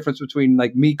there's a difference between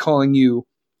like me calling you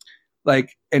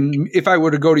like, and if I were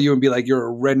to go to you and be like, you're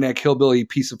a redneck hillbilly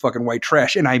piece of fucking white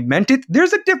trash, and I meant it,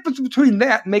 there's a difference between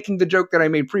that and making the joke that I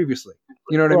made previously.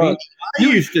 You know what I mean? I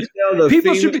used to tell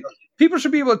people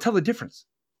should be able to tell the difference,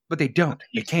 but they don't.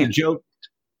 They can't. Joke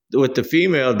with the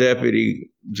female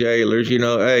deputy jailers, you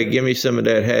know, hey, give me some of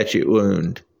that hatchet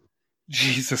wound.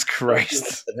 Jesus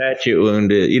Christ. The hatchet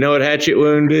wound is. You know what hatchet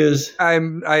wound is?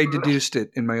 I deduced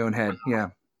it in my own head.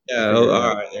 Yeah. Yeah. Oh,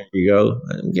 all right. There you go.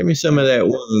 Give me some of that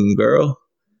wound, girl.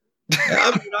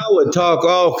 I mean, I would talk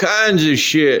all kinds of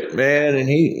shit, man. And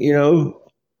he, you know.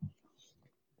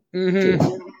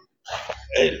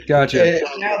 Mm-hmm. Gotcha. And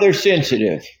now they're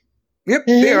sensitive. Yep,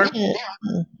 they are.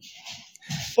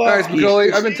 All right,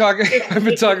 Spicoli, I've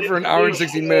been talking for an hour and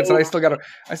 16 minutes, and I still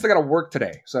gotta work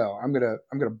today. So I'm gonna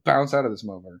bounce out of this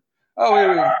motherfucker. Oh,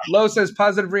 wait. Lowe says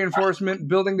positive reinforcement,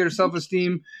 building their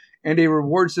self-esteem, and a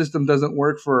reward system doesn't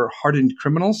work for hardened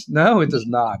criminals. No, it does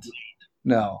not.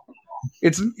 No,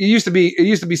 it used to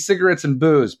be cigarettes and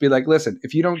booze. Be like, listen,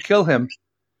 if you don't kill him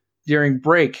during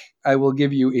break, I will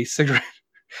give you a cigarette.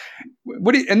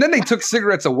 And then they took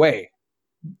cigarettes away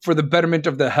for the betterment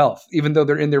of the health, even though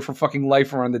they're in there for fucking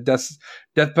life or on the death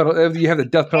penalty. You have the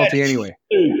death penalty anyway.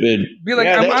 Stupid. Be like,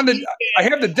 I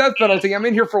have the death penalty. I'm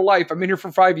in here for life. I'm in here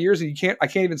for 5 years, and I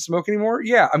can't even smoke anymore.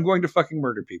 Yeah, I'm going to fucking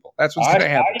murder people. That's what's going to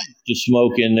happen. I used to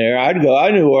smoke in there. I'd go.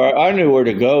 I knew where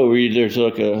to go. There's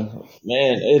like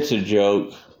it's a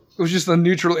joke. It was just a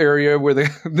neutral area where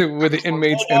the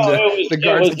inmates and the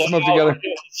guards could smoke together.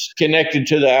 Connected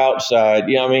to the outside.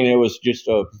 Yeah, I mean, it was just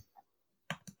a.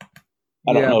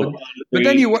 I don't know. But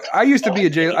then I used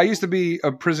to be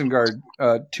a prison guard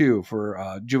too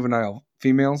for juvenile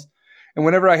females. And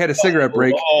whenever I had a cigarette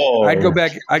break, I'd go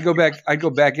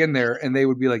back in there, and they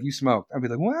would be like, "You smoked." I'd be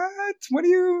like, "What?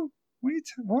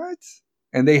 What?"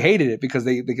 And they hated it because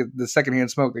they could, the secondhand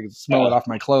smoke, they could smell it off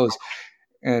my clothes.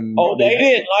 And they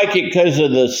didn't like it because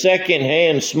of the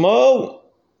secondhand smoke.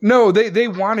 No, they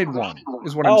wanted one,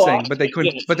 is what I'm saying, but they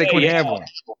couldn't have one.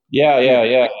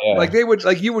 Yeah. Like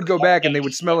you would go back and they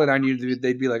would smell it on you.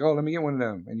 They'd be like, "Oh, let me get one of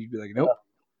them," and you'd be like, "Nope,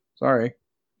 sorry,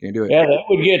 can't do it." Yeah, they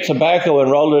would get tobacco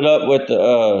and roll it up with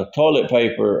the toilet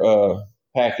paper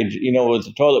package. You know, with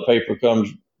the toilet paper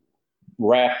comes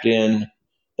wrapped in.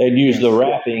 They'd use the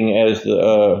wrapping as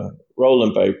the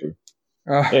rolling paper.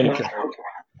 Okay.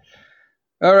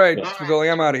 All right,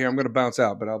 Spigoli, I'm out of here. I'm going to bounce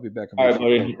out, but I'll be back. All right,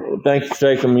 buddy. Thanks for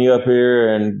taking me up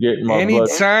here and getting my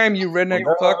Anytime, you redneck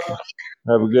fuck.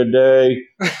 Have a good day.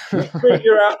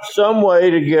 Figure out some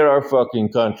way to get our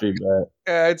fucking country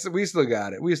back. We still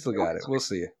got it. We'll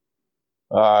see you.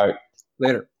 All right.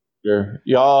 Later. Sure.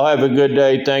 Y'all have a good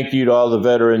day. Thank you to all the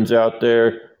veterans out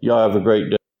there. Y'all have a great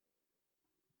day.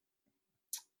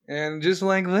 And just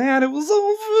like that, it was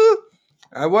over.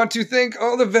 I want to thank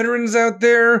all the veterans out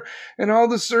there and all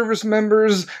the service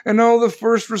members and all the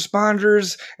first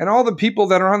responders and all the people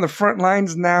that are on the front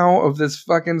lines now of this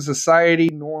fucking society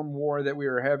norm war that we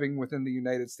are having within the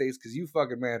United States, because you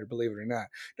fucking matter, believe it or not.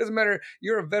 Doesn't matter.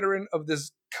 You're a veteran of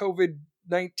this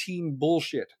COVID-19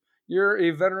 bullshit. You're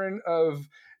a veteran of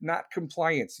not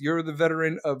compliance. You're the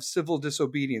veteran of civil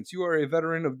disobedience. You are a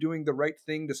veteran of doing the right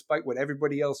thing despite what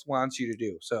everybody else wants you to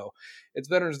do. So it's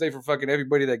Veterans Day for fucking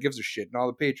everybody that gives a shit and all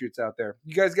the patriots out there.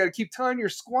 You guys got to keep telling your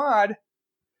squad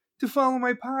to follow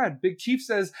my pod. Big Chief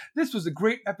says, this was a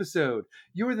great episode.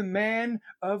 You're the man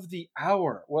of the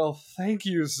hour. Well, thank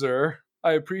you, sir.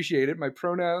 I appreciate it. My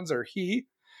pronouns are he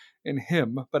and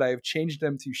him, but I have changed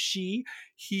them to she,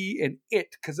 he, and it,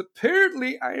 because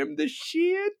apparently I am the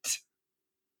shit.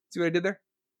 See what I did there?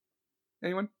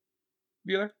 Anyone?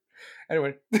 Bueller?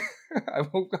 Anyway,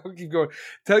 I'll keep going.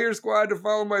 Tell your squad to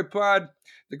follow my pod,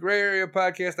 the Gray Area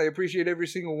Podcast. I appreciate every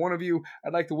single one of you.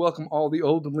 I'd like to welcome all the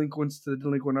old delinquents to the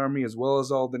Delinquent Army, as well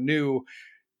as all the new.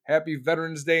 Happy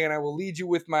Veterans Day, and I will lead you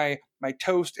with my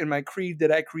toast and my creed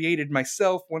that I created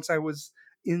myself once I was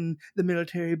in the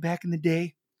military back in the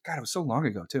day. God, it was so long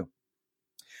ago, too.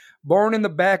 Born in the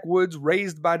backwoods,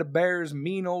 raised by the bears,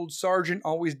 mean old sergeant,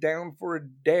 always down for a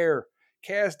dare.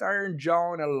 Cast iron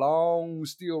jaw and a long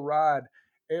steel rod.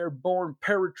 Airborne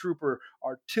paratrooper,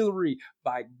 artillery,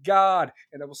 by God.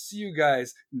 And I will see you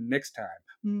guys next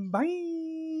time.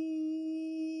 Bye.